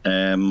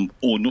 Now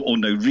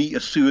Rita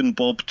Sue and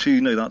Bob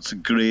too. Now that's a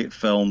great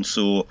film.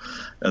 So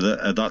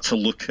that's a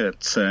look at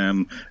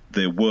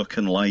the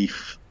working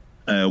life.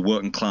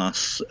 Working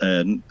class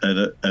and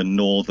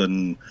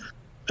northern,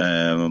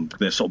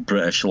 their sort of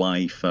British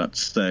life.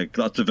 That's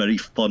a very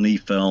funny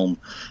film.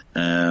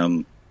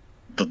 That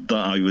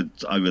I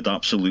would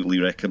absolutely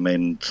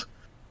recommend.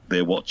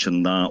 They're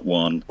watching that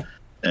one.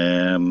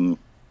 So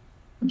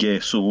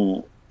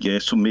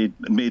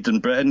Made in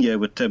Britain.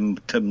 With Tim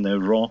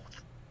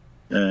Roth.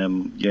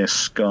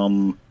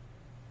 Scum.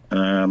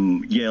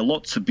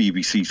 Lots of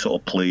BBC sort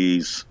of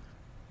plays.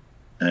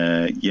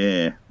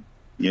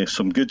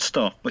 Some good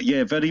stuff. But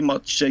very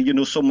much,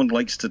 someone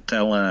likes to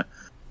tell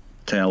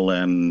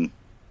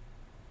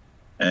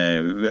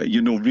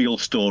real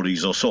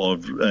stories, or sort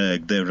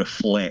of they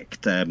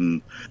reflect,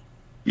 real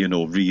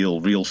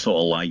sort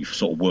of life,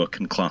 sort of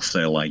working class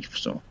their life.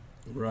 So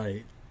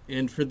right.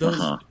 And for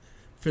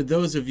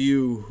those of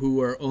you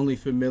who are only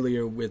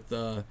familiar with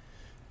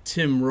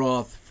Tim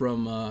Roth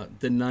from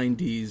the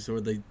 90s, or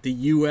the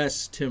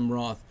U.S. Tim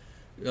Roth,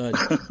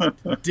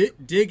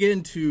 dig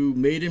into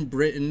Made in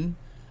Britain.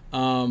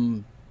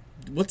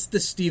 What's the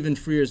Stephen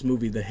Frears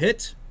movie, The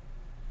Hit?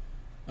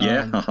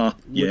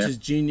 Which is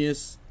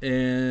genius,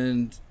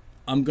 and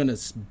I'm gonna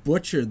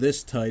butcher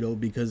this title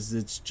because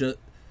it's just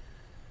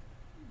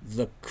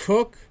The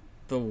Cook,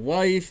 the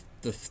Wife,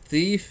 the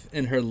Thief,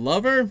 and her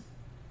lover.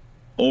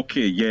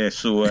 Okay,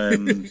 so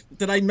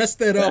did I mess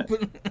that up?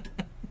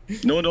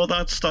 No,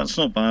 that's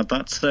not bad.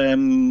 That's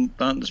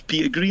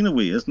Peter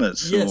Greenaway, isn't it?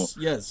 So,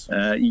 yes.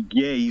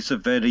 He's a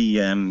very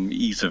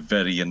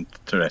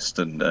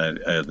interesting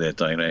their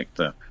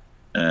director.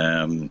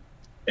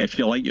 If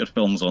you like your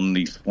films on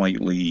the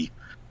slightly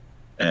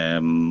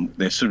the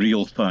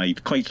surreal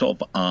side, quite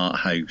sort of art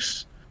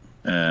house,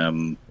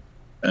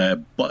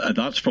 but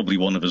that's probably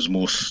one of his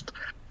most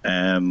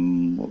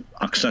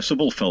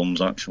accessible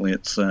films. Actually,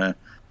 it's that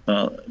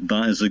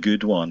is a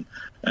good one.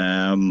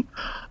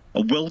 I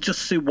will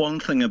just say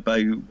one thing about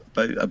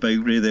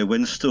Ray there,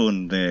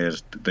 Winstone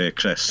there,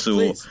 Chris.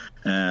 So,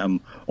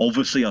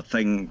 obviously, I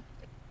think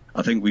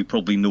we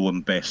probably know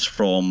him best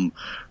from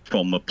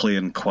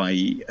playing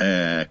quite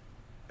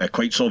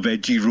sort of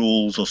edgy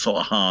roles, or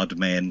sort of hard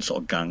men,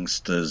 sort of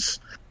gangsters,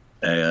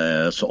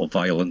 sort of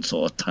violent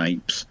sort of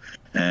types.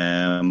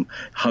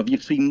 Have you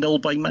seen Nil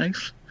by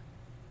Mouth?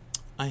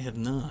 I have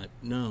not.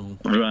 No.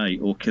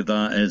 Right. Okay.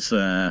 That is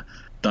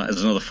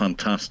another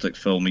fantastic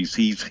film.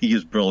 He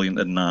is brilliant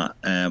in that.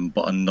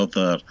 But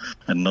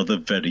another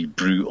very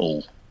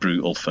brutal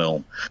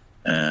film.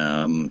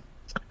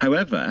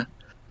 However,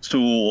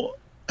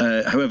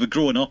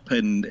 growing up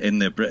in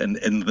Britain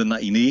in the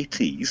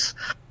 1980s,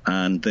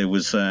 and there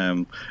was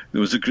a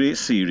great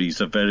series,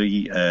 a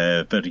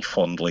very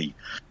fondly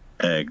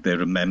they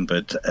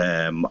remembered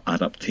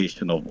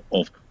adaptation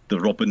of the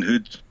Robin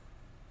Hood.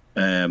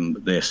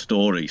 Their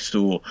story.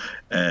 So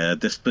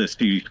this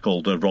series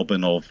called The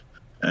Robin of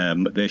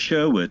their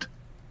Sherwood,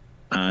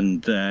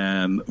 and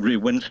Ray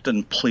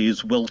Winston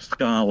plays Will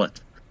Scarlet.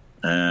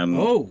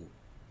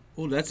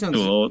 That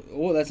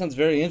sounds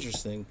very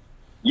interesting.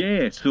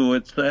 Yeah, so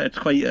it's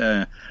quite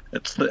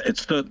it's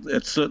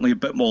certainly a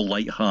bit more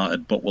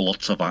light-hearted, but with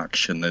lots of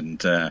action,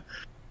 and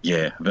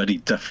very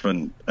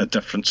different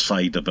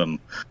side of him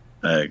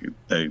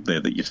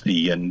that you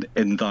see in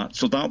that.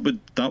 So that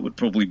would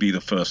probably be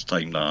the first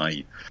time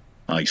that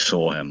I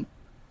saw him.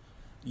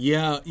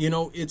 Yeah,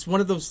 it's one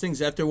of those things.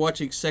 After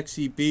watching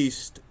Sexy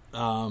Beast,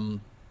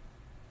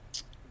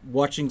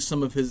 watching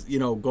some of his,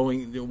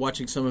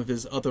 watching some of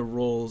his other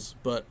roles,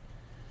 but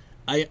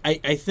I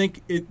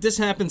think this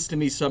happens to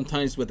me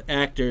sometimes with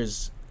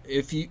actors.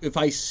 if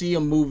I see a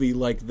movie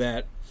like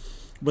that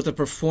with a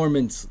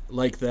performance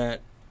like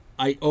that,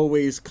 I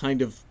always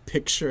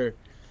picture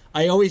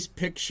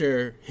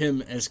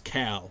him as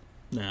Cal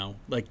now.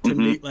 Like to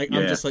me, like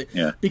I'm just like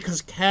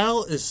because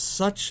Cal is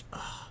such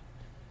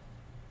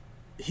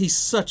he's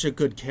such a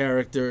good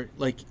character.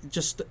 Like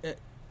just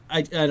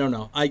I don't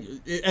know.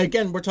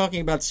 Again, we're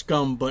talking about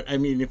Scum, but I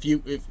mean if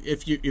you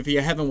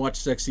haven't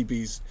watched Sexy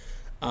Beast,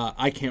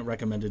 I can't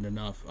recommend it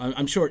enough.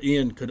 I'm sure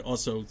Ian could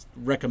also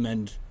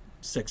recommend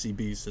Sexy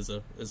Beast as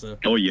a.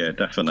 Oh yeah,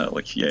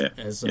 definitely. Yeah,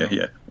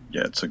 yeah.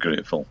 It's a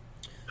great film.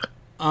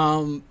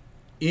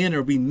 Ian,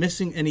 are we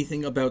missing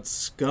anything about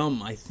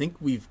Scum? I think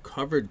we've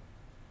covered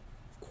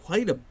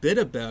quite a bit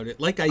about it.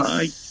 Like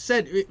I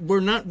said, we're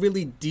not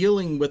really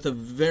dealing with a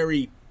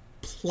very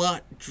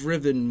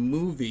plot-driven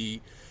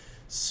movie.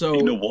 So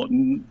you know what?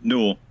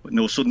 No.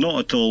 So not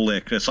at all, there,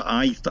 Chris.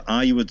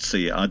 I would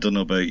say, I don't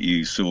know about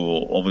you.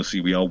 So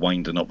obviously we are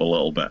winding up a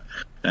little bit.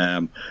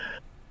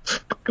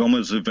 Scum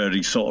is a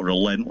very sort of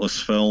relentless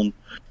film.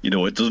 You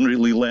know, it doesn't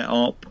really let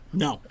up.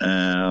 No.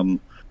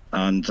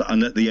 And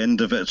at the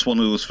end of it, it's one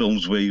of those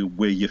films where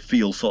you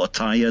feel sort of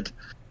tired.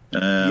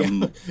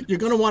 You're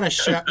gonna want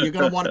to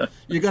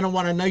You're gonna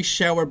want a nice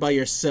shower by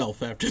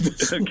yourself after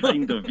this.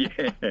 Kind of,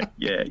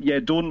 yeah.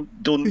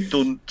 Don't drop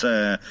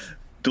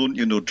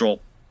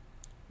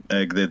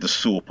the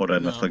soap or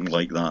anything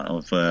like that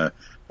of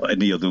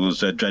any of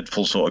those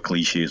dreadful sort of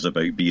cliches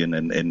about being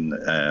in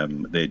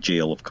the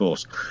jail, of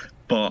course.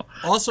 But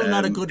also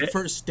not a good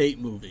first date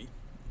movie.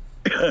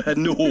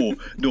 No,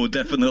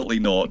 definitely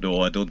not. No,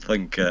 I don't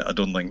think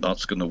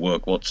that's going to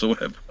work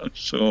whatsoever.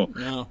 So,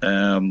 no.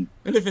 And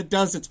if it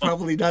does, it's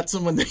probably not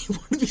someone that you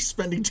want to be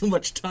spending too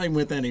much time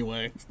with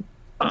anyway.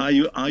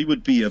 I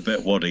would be a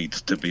bit worried,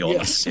 to be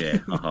honest. Yes.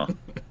 Yeah.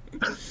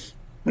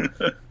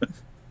 Uh-huh.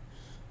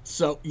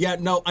 So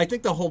I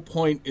think the whole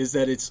point is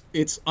that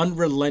it's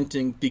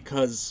unrelenting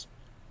because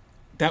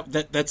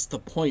that's the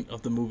point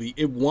of the movie.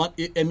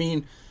 I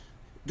mean,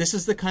 this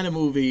is the kind of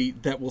movie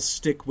that will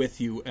stick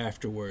with you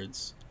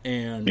afterwards.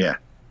 And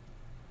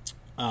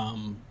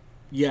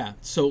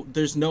so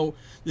this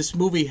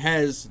movie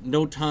has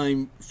no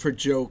time for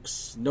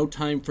jokes, no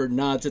time for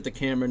nods at the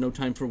camera, no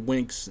time for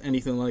winks,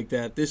 anything like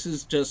that. This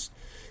is just,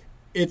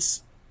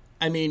 it's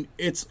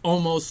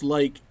almost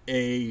like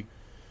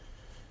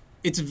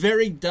it's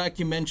very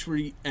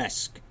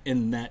documentary-esque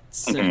in that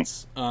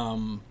sense.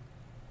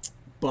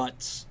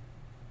 But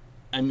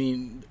I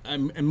mean,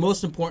 and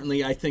most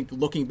importantly, I think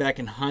looking back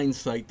in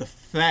hindsight, the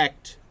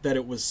fact that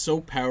it was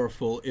so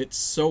powerful, it's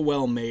so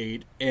well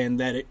made, and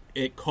that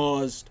it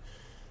caused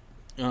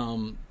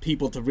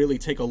people to really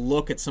take a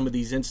look at some of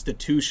these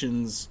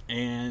institutions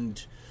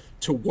and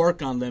to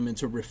work on them and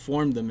to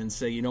reform them and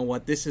say, you know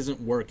what, this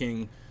isn't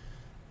working.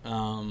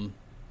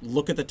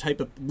 Look at the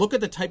type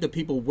of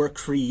people we're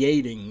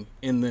creating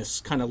in this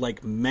kind of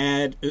like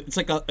mad. It's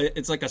like a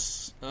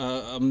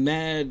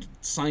mad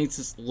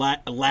scientist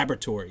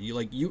laboratory.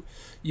 You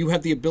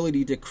have the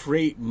ability to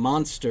create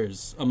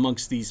monsters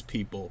amongst these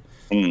people,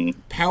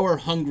 power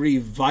hungry,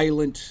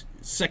 violent,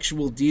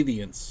 sexual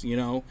deviants. You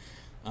know,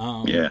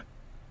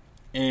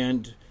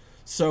 and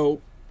so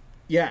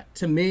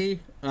to me.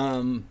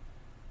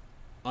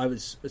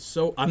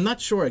 I'm not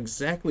sure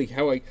exactly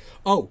how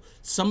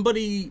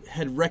somebody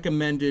had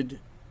recommended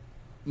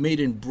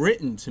Made in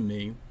Britain to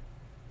me,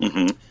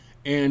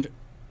 and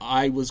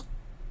I was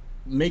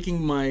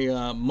making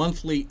my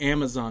monthly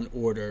Amazon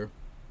order,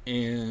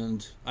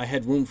 and I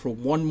had room for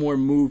one more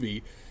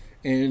movie,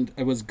 and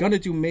I was going to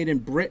do Made in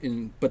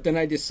Britain, but then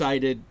I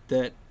decided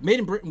that Made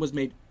in Britain was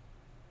made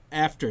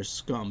after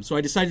Scum, so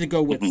I decided to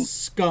go with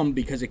Scum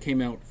because it came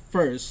out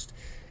first,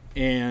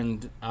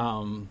 and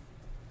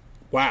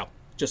wow.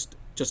 Just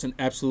an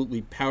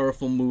absolutely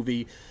powerful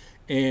movie,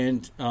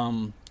 and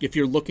if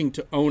you're looking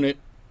to own it,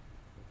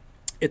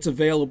 it's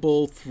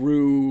available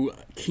through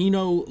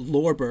Kino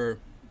Lorber,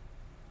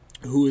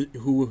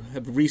 who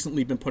have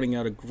recently been putting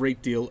out a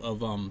great deal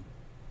of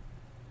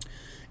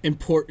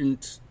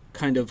important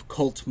kind of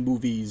cult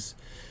movies.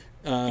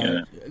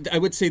 I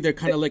would say they're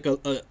kind of like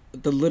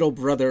the little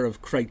brother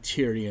of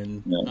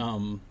Criterion.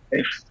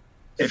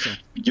 If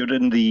you're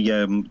in the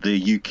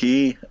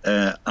UK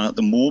at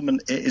the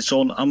moment, it is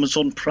on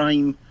Amazon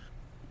Prime.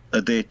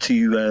 They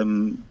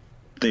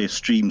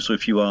stream. So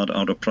if you are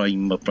a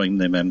Prime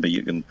member,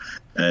 you can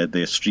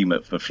they stream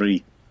it for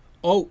free.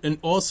 Oh, and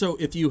also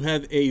if you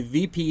have a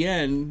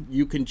VPN,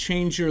 you can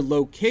change your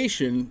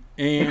location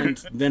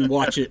and then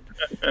watch it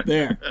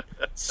there.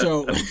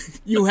 So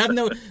you have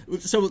no.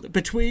 So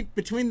between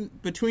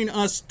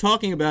us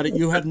talking about it,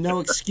 you have no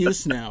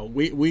excuse now.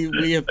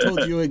 We have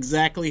told you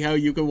exactly how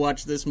you can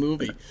watch this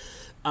movie.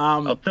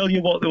 I'll tell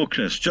you what, though,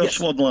 Chris.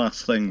 Just one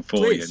last thing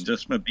for you, and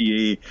just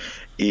maybe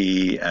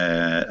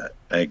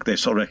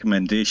this sort of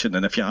recommendation.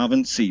 And if you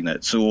haven't seen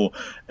it, so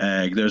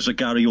there's a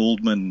Gary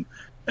Oldman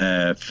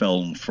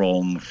film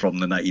from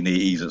the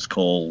 1980s. It's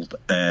called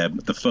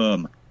The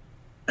Firm,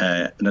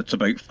 and it's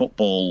about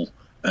football.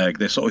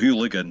 They're sort of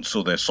hooligans,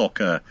 so they're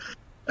soccer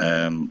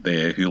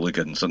the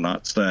hooligans, and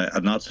that's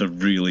a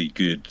really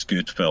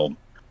good film.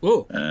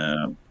 Oh,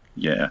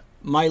 yeah.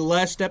 my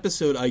last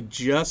episode,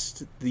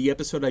 the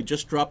episode I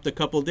just dropped a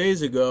couple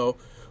days ago,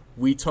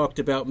 we talked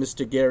about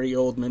Mr. Gary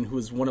Oldman, who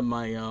is one of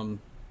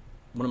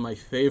my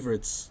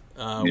favorites.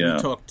 Yeah.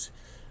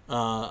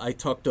 I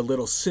talked a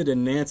little Sid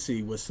and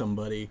Nancy with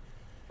somebody.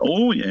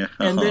 Oh yeah.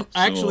 And then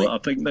actually, so I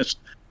think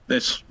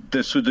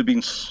this would have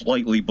been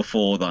slightly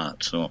before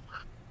that. So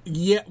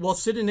yeah, well,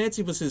 Sid and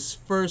Nancy was his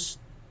first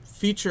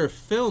feature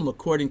film,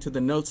 according to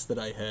the notes that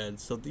I had.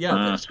 So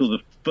yeah. So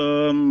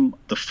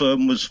the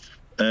firm was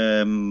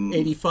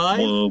 85.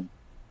 Well,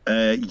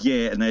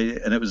 yeah, and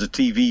it was a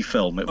TV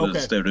film. It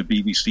was Okay. a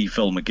BBC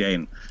film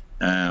again,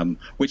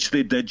 which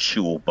they did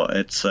show, but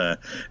it's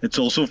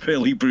also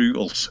fairly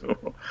brutal.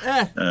 So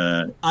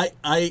I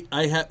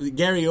have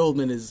Gary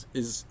Oldman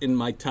is in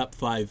my top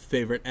 5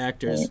 favorite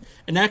actors. Oh.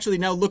 And actually,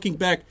 now looking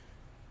back,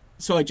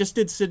 so I just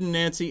did Sid and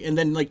Nancy, and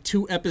then like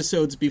 2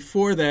 episodes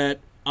before that,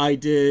 I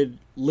did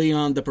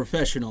Leon the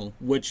Professional,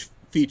 which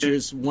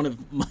features one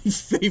of my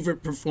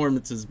favorite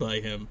performances by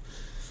him.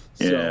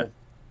 Yeah. So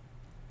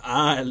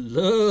I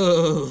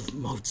love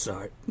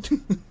Mozart.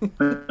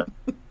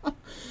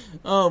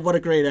 Oh, what a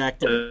great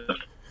actor.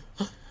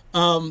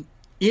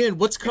 Ian,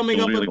 what's coming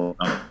up?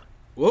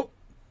 Whoop.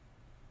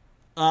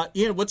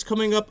 Ian, what's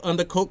coming up on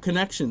the Cult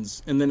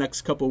Connections in the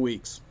next couple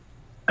weeks?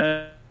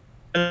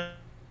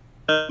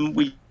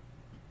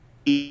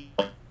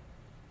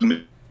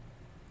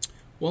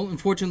 Well,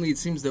 unfortunately, it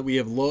seems that we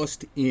have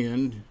lost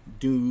Ian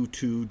due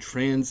to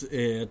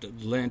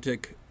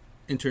transatlantic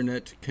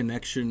internet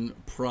connection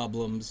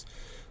problems.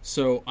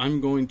 So I'm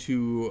going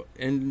to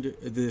end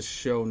this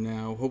show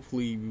now.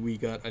 Hopefully we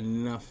got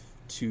enough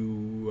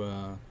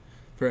to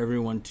for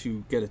everyone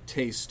to get a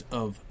taste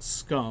of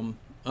Scum.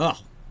 Oh,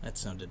 that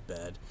sounded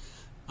bad.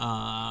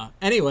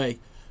 Anyway,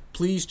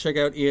 please check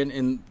out Ian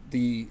and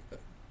the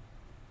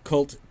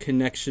Cult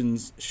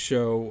Connections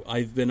show.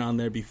 I've been on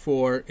there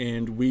before,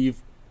 and we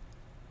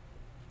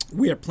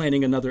are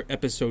planning another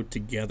episode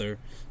together.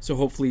 So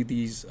hopefully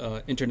these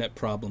internet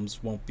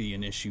problems won't be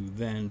an issue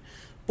then.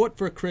 But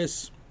for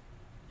Chris,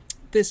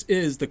 this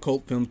is the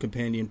Cult Film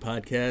Companion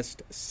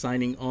Podcast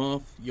signing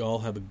off. Y'all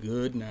have a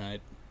good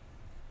night.